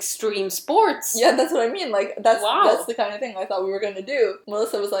is some extreme sports. Yeah, that's what I mean. Like, that's Wow. that's the kind of thing I thought we were going to do.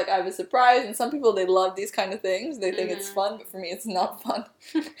 Melissa was like, I have a surprise, and some people, they love these kind of things. They think it's fun, but for me, it's not fun.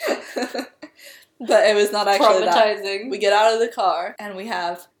 But it was not actually Traumatizing. that. We get out of the car, and we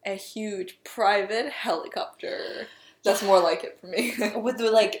have a huge private helicopter. That's more like it for me. With the,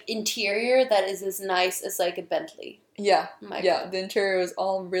 like, interior that is as nice as, like, a Bentley. Yeah, My yeah. God. The interior was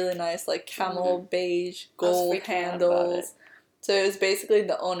all really nice, like camel beige, I was gold freaking out about handles. So it was basically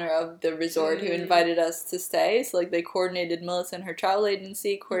the owner of the resort who invited us to stay. So like they coordinated, Melissa and her travel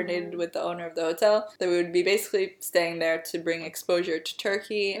agency coordinated with the owner of the hotel, that we would be basically staying there to bring exposure to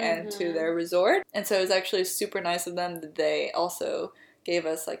Turkey and to their resort. And so it was actually super nice of them that they also gave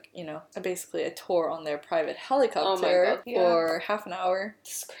us like, you know, basically a tour on their private helicopter for half an hour.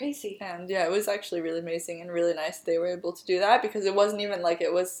 It's crazy. And yeah, it was actually really amazing and really nice that they were able to do that, because it wasn't even like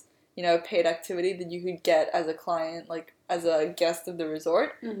it was, you know, a paid activity that you could get as a client, like as a guest of the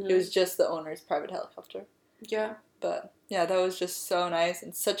resort. It was just the owner's private helicopter. Yeah. But yeah, that was just so nice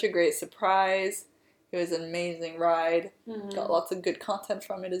and such a great surprise. It was an amazing ride. Got lots of good content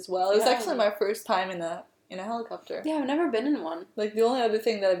from it as well. It was actually my first time in a helicopter. Yeah, I've never been in one. Like the only other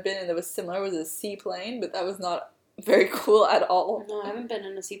thing that I've been in that was similar was a seaplane, but that was not very cool at all. No, I haven't been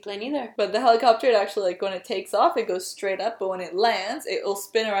in a seaplane either. But the helicopter, it actually, like, when it takes off, it goes straight up, but when it lands, it will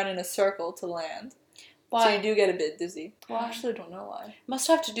spin around in a circle to land. Why? So you do get a bit dizzy. Why? I actually don't know why. Must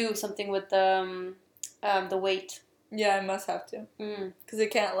have to do something with the weight. Yeah, I must have to. Because it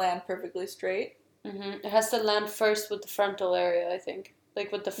can't land perfectly straight. It has to land first with the frontal area, I think.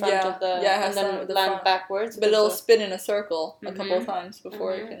 Like with the front of the... Yeah, it and has to then land with the land front. backwards. But it'll spin in a circle a couple of times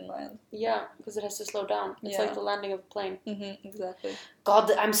before it can land. Yeah, because it has to slow down. It's like the landing of a plane. Exactly. God,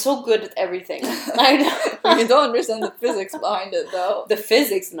 I'm so good at everything. I know. You don't understand the physics behind it, though. The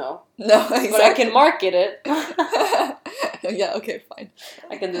physics, no. No, exactly. But I can market it. Yeah, okay, fine.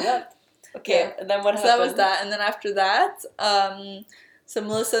 I can do that. Okay, and then what happened? So that was that, and then after that, so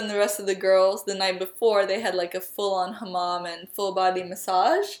Melissa and the rest of the girls, the night before, they had like a full-on hammam and full-body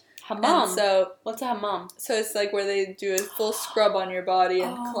massage. Hammam? And so, what's a hammam? So it's like where they do a full scrub on your body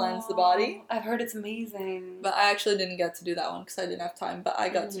and cleanse the body. I've heard it's amazing. But I actually didn't get to do that one because I didn't have time. But I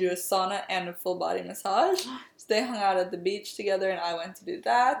got to do a sauna and a full-body massage. So they hung out at the beach together and I went to do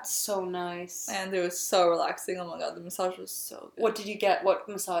that. So nice. And it was so relaxing. Oh my god, the massage was so good. What did you get? What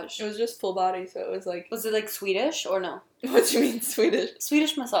massage? It was just full body, so it was like... Was it like Swedish or no? What do you mean Swedish?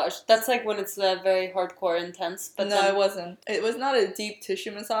 Swedish massage. That's like when it's very hardcore intense. But no, it wasn't. It was not a deep tissue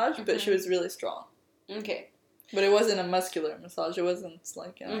massage, but she was really strong. Okay. But it wasn't a muscular massage. It wasn't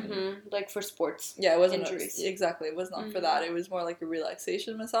like... like for sports. Yeah, it wasn't... Injuries. Exactly. It was not for that. It was more like a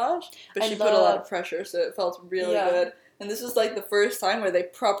relaxation massage. But she put a lot of pressure, so it felt really good. And this was like the first time where they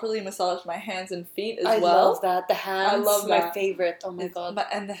properly massaged my hands and feet as well. I love that. The hands. I love my favorite. Oh my god.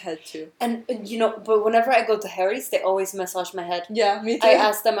 And the head too. And you know, but whenever I go to Harry's, they always massage my head. Yeah, me too. I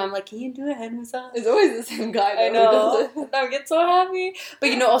ask them, I'm like, can you do a head massage? It's always the same guy though, I know. who does it. I get so happy. But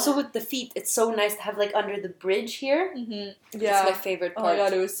you know, also with the feet, it's so nice to have like under the bridge here. Yeah. It's my favorite part. Oh my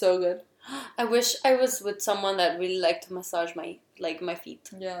god, it was so good. I wish I was with someone that really liked to massage my feet.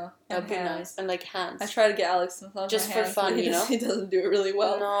 Yeah, that'd be nice. And like hands. I try to get Alex to massage just my for hands, fun, you know. He doesn't do it really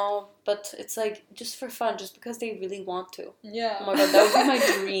well. No, but it's like just for fun, just because they really want to. Yeah. Oh my god, that would be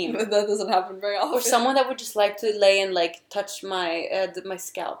my dream. But that doesn't happen very often. Or someone that would just like to lay and like touch my my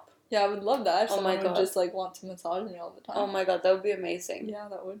scalp. Yeah, I would love that. If someone my god. would just like want to massage me all the time. Oh my god, that would be amazing. Yeah,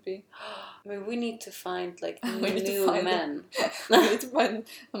 that would be. I mean, we need to find like new We men. need to find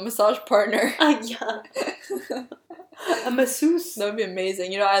a massage partner. Yeah. A masseuse. That would be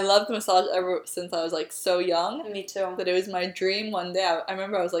amazing. You know, I loved massage ever since I was like so young. Me too. That it was my dream one day. I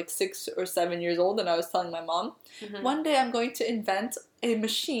remember I was like 6 or 7 years old and I was telling my mom, one day I'm going to invent a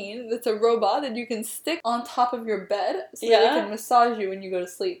machine that's a robot that you can stick on top of your bed so that it can massage you when you go to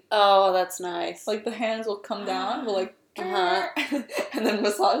sleep. Oh, that's nice. Like the hands will come down, will like and then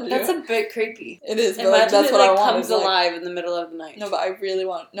massage you. That's a bit creepy. It is, but imagine like, that's it what like I want. comes alive in the middle of the night. No, but I really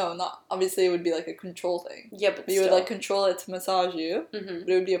want... No, not... Obviously, it would be like a control thing. Yeah, but you would like control it to massage you, but it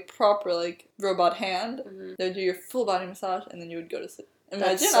would be a proper like robot hand that would do your full body massage, and then you would go to sleep.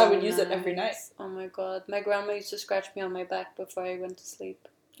 Imagine I would use it every night. Oh my god, my grandma used to scratch me on my back before I went to sleep.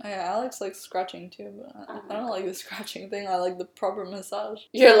 Oh, yeah, Alex likes scratching too, but I don't like the scratching thing. I like the proper massage.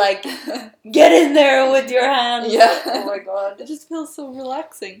 You're like, get in there with your hands. Yeah. Oh my god. It just feels so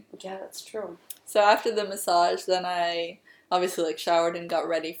relaxing. Yeah, that's true. So after the massage, then I obviously like showered and got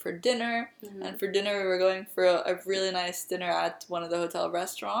ready for dinner. And for dinner, we were going for a really nice dinner at one of the hotel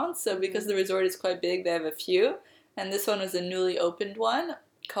restaurants. So because the resort is quite big, they have a few. And this one was a newly opened one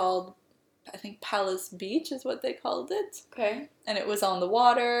called, I think, Palace Beach is what they called it. Okay. And it was on the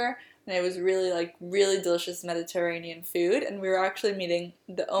water, and it was really delicious Mediterranean food. And we were actually meeting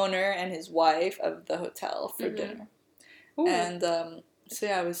the owner and his wife of the hotel for dinner. Ooh. And so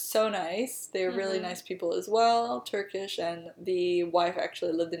yeah, it was so nice. They were really nice people as well, Turkish, and the wife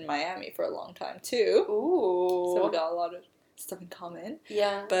actually lived in Miami for a long time too. Ooh. So we got a lot of stuff in common.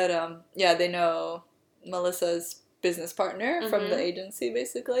 Yeah. But yeah, they know Melissa's business partner from the agency,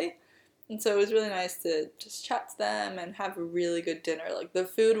 basically. And so it was really nice to just chat to them and have a really good dinner. Like, the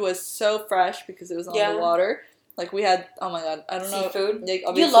food was so fresh because it was on the water. Like, we had, oh my god, I don't know. Seafood? Like,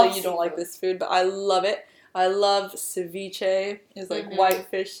 obviously, you don't like this food, but I love it. I love ceviche. It's like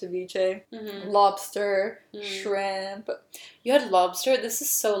whitefish ceviche. Lobster, shrimp. You had lobster? This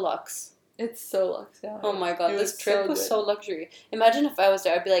is so luxe. It's so luxe, yeah. Oh my god, this trip was so luxury. Imagine if I was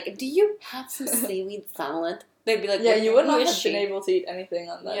there, I'd be like, do you have some seaweed salad? They'd be like, yeah, you would not have been able to eat anything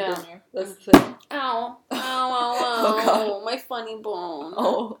on that dinner. That's the thing. Ow. Ow, ow, ow. Oh, my funny bone.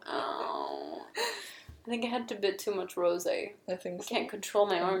 Oh. Ow. I think I had a bit too much rosé. I think so. I can't control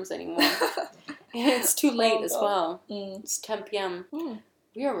my arms anymore. It's too late as well. It's 10 p.m.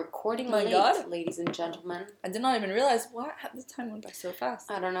 We are recording late, ladies and gentlemen. I did not even realize the time went by so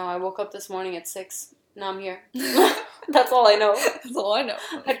fast. I don't know. I woke up this morning at 6. Now I'm here. That's all I know. That's all I know.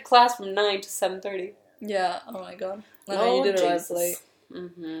 I had class from 9 to 7:30. Yeah. Oh my god. I know you did arrive late.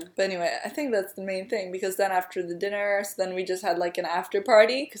 But anyway, I think that's the main thing, because then after the dinner, so then we just had like an after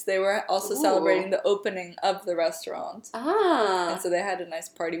party, because they were also celebrating the opening of the restaurant. And so they had a nice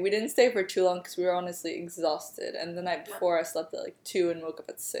party. We didn't stay for too long because we were honestly exhausted, and the night before I slept at like 2 and woke up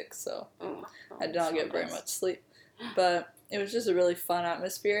at 6, so I did not get very much sleep. But it was just a really fun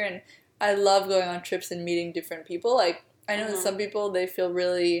atmosphere, and I love going on trips and meeting different people. Like, I know that some people, they feel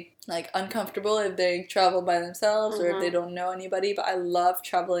really, like, uncomfortable if they travel by themselves or if they don't know anybody, but I love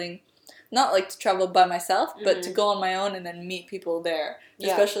traveling, not, like, to travel by myself, but to go on my own and then meet people there.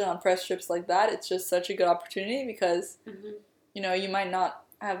 Yeah. Especially on press trips like that, it's just such a good opportunity because, you know, you might not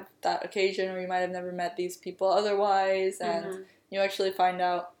have that occasion, or you might have never met these people otherwise, and you actually find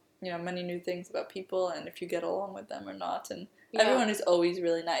out, you know, many new things about people and if you get along with them or not, and everyone is always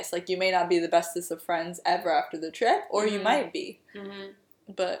really nice. Like, you may not be the bestest of friends ever after the trip, or you might be.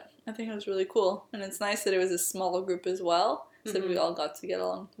 But I think it was really cool. And it's nice that it was a small group as well, so we all got to get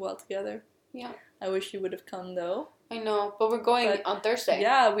along well together. Yeah. I wish you would have come, though. I know, but we're going on Thursday.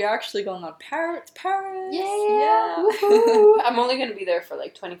 Yeah, we're actually going on Paris. Yeah. Woohoo! I'm only going to be there for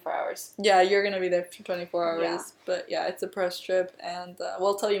like 24 hours. Yeah, you're going to be there for 24 hours. Yeah. But yeah, it's a press trip, and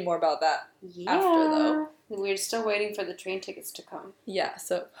we'll tell you more about that after, though. We're still waiting for the train tickets to come. Yeah,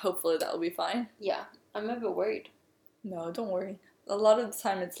 so hopefully that'll be fine. Yeah, I'm a bit worried. No, don't worry. A lot of the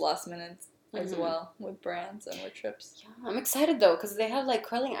time it's last minute as well, with brands and with trips. Yeah, I'm excited though, because they have like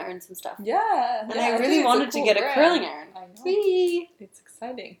curling irons and stuff. Yeah. And I really wanted to get a curling iron. I know. Whee! It's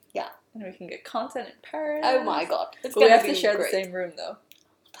exciting. Yeah. And we can get content in Paris. Oh my god. But we have to share the same room though.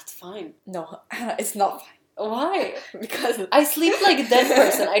 That's fine. No, it's not fine. Why? Because I sleep like a dead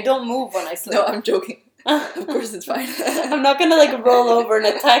person. I don't move when I sleep. No, I'm joking. Of course it's fine. I'm not gonna like roll over and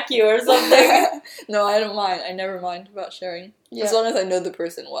attack you or something. No, I don't mind. I never mind about sharing. Yeah. As long as I know the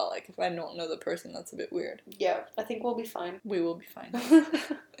person well. Like, if I don't know the person, that's a bit weird. Yeah, I think we'll be fine. We will be fine.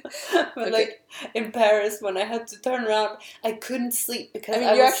 But like, in Paris, when I had to turn around, I couldn't sleep because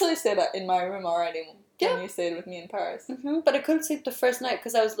you actually stayed in my room already. Yeah. When you stayed with me in Paris. But I couldn't sleep the first night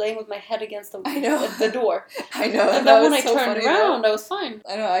because I was laying with my head against the door. I know. And then when I turned around, I was fine.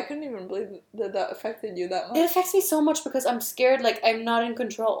 I know. I couldn't even believe that affected you that much. It affects me so much because I'm scared, like, I'm not in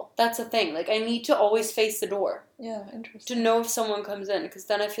control. That's the thing. Like, I need to always face the door. Yeah, interesting. To know if someone comes in, because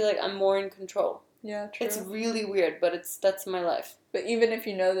then I feel like I'm more in control. Yeah, true. It's really weird, but that's my life. But even if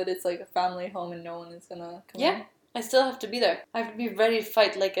you know that it's, like, a family home and no one is gonna come in. I still have to be there. I have to be ready to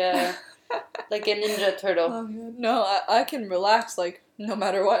fight like a... like a ninja turtle. Oh, God. No, I can relax, like, no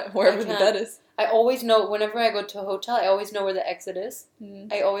matter what, wherever the bed is. I always know, whenever I go to a hotel, I always know where the exit is.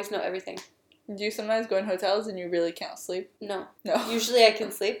 I always know everything. Do you sometimes go in hotels and you really can't sleep? No. No. Usually I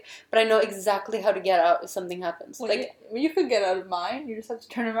can sleep, but I know exactly how to get out if something happens. Well, like you could get out of mine, you just have to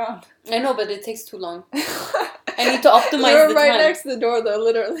turn around. I know, but it takes too long. I need to optimize You're right next to the door, though,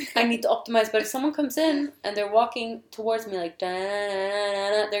 literally. I need to optimize, but if someone comes in and they're walking towards me like,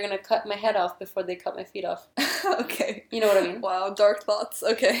 they're going to cut my head off before they cut my feet off. Okay. You know what I mean? Wow, dark thoughts.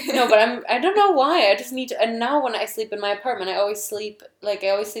 Okay. No, but I don't know why. I just need to, and now when I sleep in my apartment, I always sleep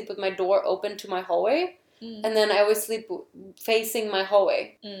with my door open to my hallway. And then I always sleep facing my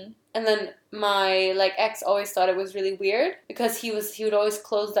hallway. And then my ex always thought it was really weird because he would always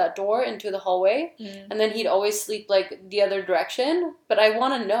close that door into the hallway, and then he'd always sleep the other direction. But I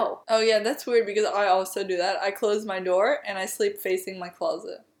want to know. Oh yeah, that's weird because I also do that. I close my door and I sleep facing my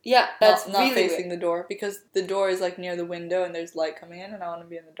closet. Yeah, that's not really facing weird. The door because the door is near the window and there's light coming in and I want to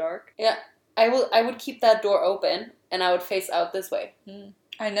be in the dark. Yeah, I would keep that door open and I would face out this way.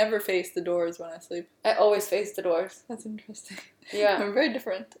 I never face the doors when I sleep. I always face the doors. That's interesting. Yeah. We're very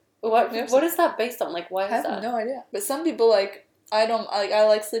different. What is that based on? Why is that? I have no idea. But some people, I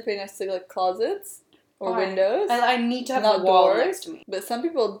like sleeping next to, closets or windows. I need to have a wall doors, next to me. But some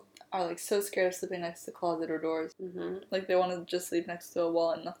people are, so scared of sleeping next to a closet or doors. They want to just sleep next to a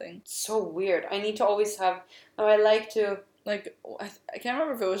wall and nothing. So weird. I need to always have... I like to... I can't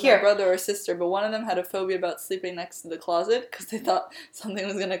remember if it was my brother or sister, but one of them had a phobia about sleeping next to the closet because they thought something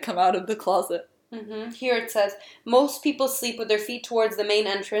was going to come out of the closet. Here it says, most people sleep with their feet towards the main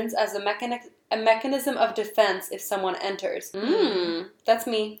entrance as a mechanism of defense if someone enters. That's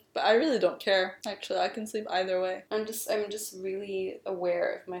me. But I really don't care. Actually, I can sleep either way. I'm just really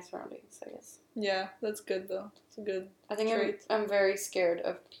aware of my surroundings, I guess. Yeah, that's good though. It's a good trait. I'm very scared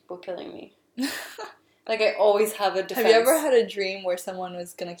of people killing me. I always have a defense. Have you ever had a dream where someone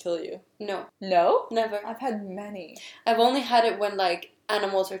was gonna kill you? No. No? Never. I've had many. I've only had it when,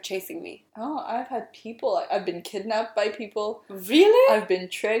 animals are chasing me. Oh, I've had people. I've been kidnapped by people. Really? I've been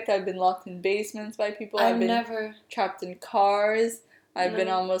tricked. I've been locked in basements by people. I've been trapped in cars. I've been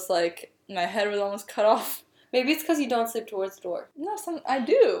almost, my head was almost cut off. Maybe it's because you don't sleep towards the door. No, I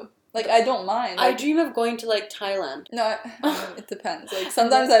do. Like, I don't mind. I Like, dream of going to, like, Thailand. no, I mean, it depends. Like,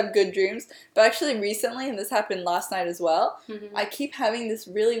 sometimes I have good dreams. But actually, recently, and this happened last night as well, I keep having this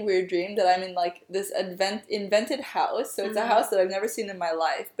really weird dream that I'm in, like, this invented house. So it's a house that I've never seen in my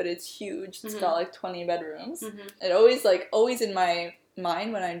life, but it's huge. It's got, like, 20 bedrooms. It always in my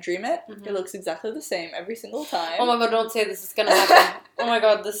mind when I dream it, it looks exactly the same every single time. Oh my god, don't say this is gonna happen. Oh my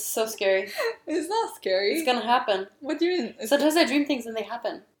god, this is so scary. It's not scary. It's gonna happen. What do you mean? Sometimes I dream things and they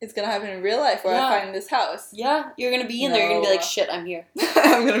happen. It's gonna happen in real life where I find this house. Yeah, you're gonna be in there, you're gonna be like, shit, I'm here.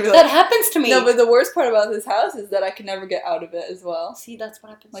 I'm gonna be like... That happens to me! No, but the worst part about this house is that I can never get out of it as well. See, that's what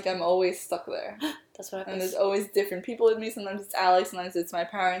happens. Like, I'm always stuck there. That's what happens. And there's always different people with me. Sometimes it's Alex, sometimes it's my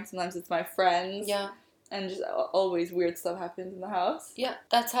parents, sometimes it's my friends. Yeah. And just always weird stuff happens in the house. Yeah,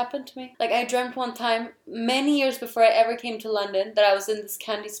 that's happened to me. Like, I dreamt one time, many years before I ever came to London, that I was in this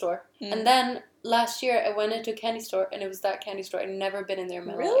candy store. And then, last year, I went into a candy store, and it was that candy store. I'd never been in there in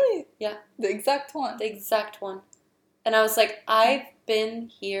my life. Really? Yeah. The exact one? The exact one. And I was like, I've been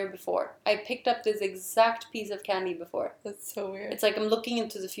here before. I picked up this exact piece of candy before. That's so weird. It's like I'm looking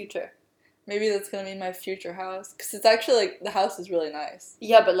into the future. Maybe that's gonna be my future house. Because it's actually, like, the house is really nice.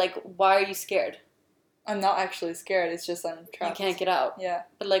 Yeah, but, like, why are you scared? I'm not actually scared, it's just I'm trapped. You can't get out. Yeah.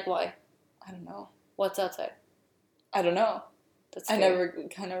 But, like, why? I don't know. What's outside? I don't know. That's I scary.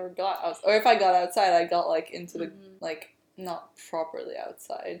 never got out. Or if I got outside, I got, like, into the, like, not properly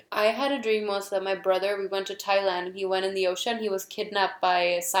outside. I had a dream once that my brother, we went to Thailand, and he went in the ocean. He was kidnapped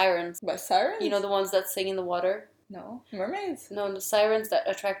by sirens. By sirens? You know, the ones that sing in the water? No. Mermaids? No, the sirens that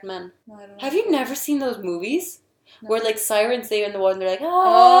attract men. No, I don't know. Have you never seen those movies? No. Where, like, sirens, they're in the water and they're like, ah!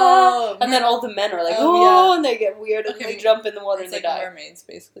 Oh! And then all the men are like, Oh, oh! And they get weird and they jump in the water and it's they like die. mermaids,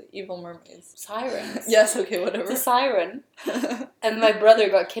 basically. Evil mermaids. Sirens. Yes, okay, whatever. It's a siren. And my brother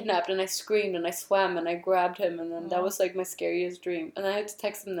got kidnapped and I screamed and I swam and I grabbed him and then that was, like, my scariest dream. And I had to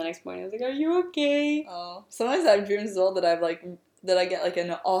text him the next morning. I was like, are you okay? Oh. Sometimes I have dreams as well that I've, like... that I get, like,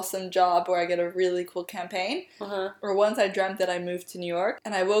 an awesome job or I get a really cool campaign. Or once I dreamt that I moved to New York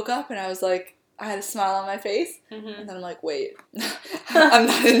and I woke up and I was like, I had a smile on my face and then I'm like, wait, I'm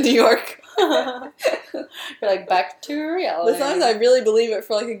not in New York. You're like, back to reality. But sometimes I really believe it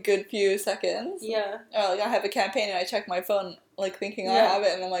for, like, a good few seconds. Yeah. Or, like, I have a campaign and I check my phone, like, thinking I have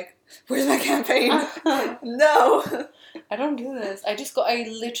it and I'm like, where's my campaign? No! I don't do this. I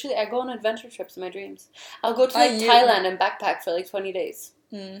go on adventure trips in my dreams. I'll go to, like, Thailand and backpack for, like, 20 days.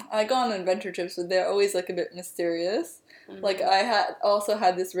 I go on adventure trips, but they're always, like, a bit mysterious. Like, I also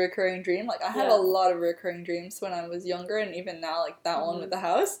had this recurring dream. Like, I had a lot of recurring dreams when I was younger, and even now, like, that one with the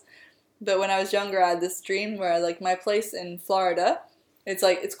house. But when I was younger, I had this dream where, like, my place in Florida, it's,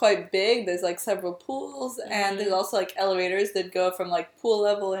 like, it's quite big. There's, like, several pools, and there's also, like, elevators that go from, like, pool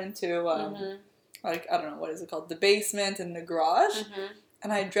level into, like, I don't know, what is it called? The basement and the garage.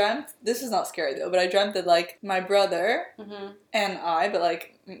 And I dreamt, this is not scary though, but I dreamt that, like, my brother and I, but,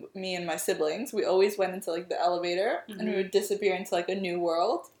 like, me and my siblings, we always went into, like, the elevator and we would disappear into, like, a new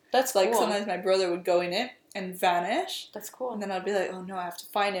world. That's like, cool. sometimes my brother would go in it and vanish. That's cool. And then I'd be like, oh no, I have to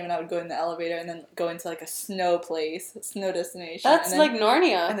find him. And I would go in the elevator and then go into, like, a snow place, a snow destination. That's and then, like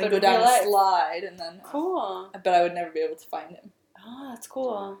Narnia. And then go down a slide and then... Cool. But I would never be able to find him. Oh, that's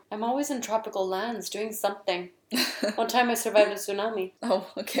cool. I'm always in tropical lands doing something. One time I survived a tsunami. Oh,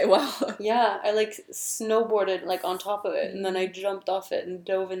 okay, wow. Yeah, I, like, snowboarded, like, on top of it, and then I jumped off it and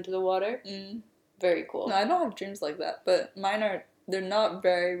dove into the water. Very cool. No, I don't have dreams like that, but they're not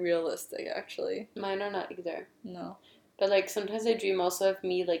very realistic, actually. Mine are not either. No. But, like, sometimes I dream also of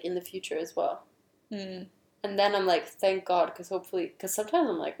me, like, in the future as well. And then I'm like, thank God, because sometimes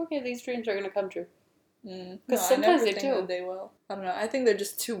I'm like, okay, these dreams are going to come true. Because sometimes they do. That they will. I don't know. I think they're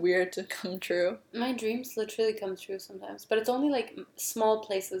just too weird to come true. My dreams literally come true sometimes, but it's only like small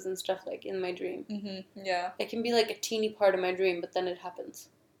places and stuff like in my dream. Yeah. It can be like a teeny part of my dream, but then it happens.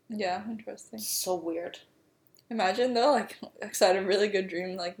 Yeah, interesting. It's so weird. Imagine though, like, I had a really good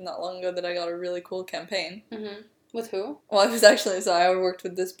dream like not long ago that I got a really cool campaign. With who? Well, it was actually I worked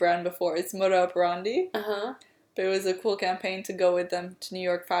with this brand before. It's Moda Operandi. But it was a cool campaign to go with them to New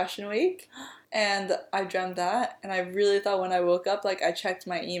York Fashion Week. And I dreamt that, and I really thought when I woke up, like, I checked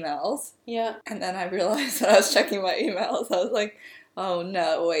my emails. Yeah. And then I realized when I was checking my emails, I was like, oh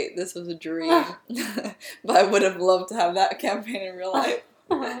no, wait, this was a dream. But I would have loved to have that campaign in real life.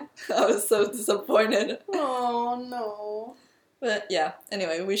 I was so disappointed. Oh, no. But yeah,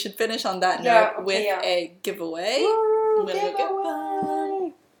 anyway, we should finish on that note with a giveaway. Woo,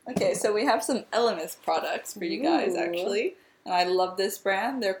 giveaway! Okay, so we have some Elemis products for you guys, actually. And I love this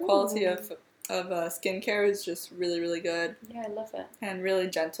brand. Their quality of of skincare is just really, really good. Yeah, I love it. And really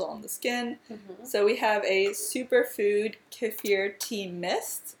gentle on the skin. Mm-hmm. So we have a superfood kefir tea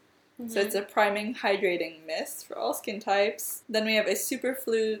mist. So it's a priming, hydrating mist for all skin types. Then we have a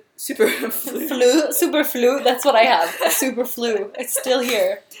superflu, that's what I have. Superflu. It's still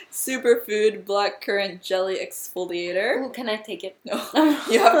here. Superfood blackcurrant jelly exfoliator. Ooh, can I take it? No,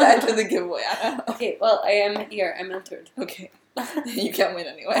 you have to enter the giveaway, Anna. Okay, well, I am here. I'm entered. Okay. You can't win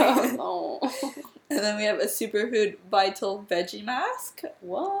anyway. Oh, no. And then we have a superfood vital veggie mask.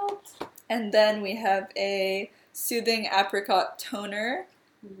 What? And then we have a soothing apricot toner.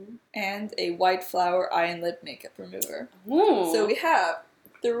 Mm-hmm. And a white flower eye and lip makeup remover. Ooh. So we have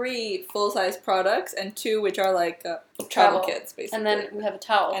 3 full-size products and 2 which are like travel kits, basically. And then we have a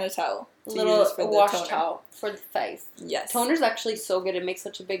towel. And a towel. A little wash towel for the face. Yes. Toner's actually so good. It makes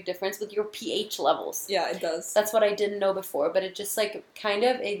such a big difference with your pH levels. Yeah, it does. That's what I didn't know before, but it just like kind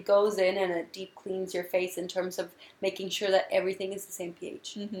of, it goes in and it deep cleans your face in terms of making sure that everything is the same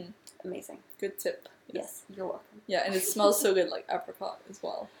pH. Mm-hmm. Amazing. Good tip. Yes, you're welcome. Yeah, and it smells so good, like apricot as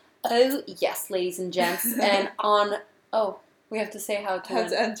well. Oh, yes, ladies and gents. And we have to say how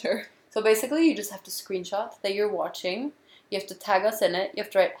to enter. So basically, you just have to screenshot that you're watching. You have to tag us in it. You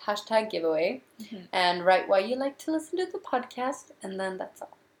have to write #giveaway and write why you like to listen to the podcast, and then that's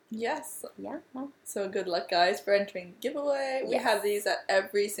all. Yes. Yeah. So good luck, guys, for entering the giveaway. We have these at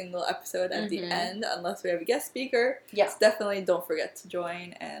every single episode at the end, unless we have a guest speaker. Yes. So definitely don't forget to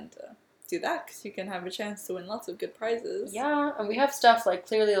join and do that, because you can have a chance to win lots of good prizes. Yeah, and we have stuff like,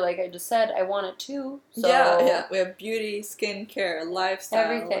 clearly, like I just said, I want it too. So Yeah. We have beauty, skincare, lifestyle,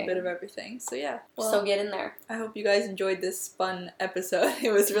 everything. A bit of everything. So yeah. Well, so get in there. I hope you guys enjoyed this fun episode.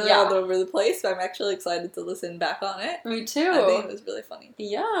 It was really all over the place, but I'm actually excited to listen back on it. Me too. I think it was really funny.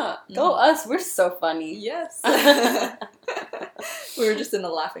 Yeah. Go us. We're so funny. Yes. We were just in a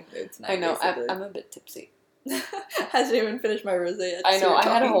laughing mood tonight. I know. Basically. I'm a bit tipsy. Hasn't even finished my rosé yet. I know. I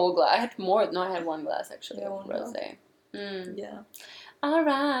had a whole glass. I had more. No, I had 1 glass actually of one rosé. Yeah. All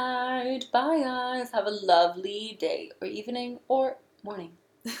right. Bye, guys. Have a lovely day or evening or morning.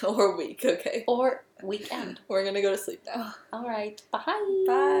 Or week, okay. Or weekend. We're gonna go to sleep now. All right. Bye.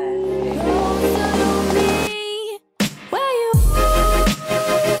 Bye.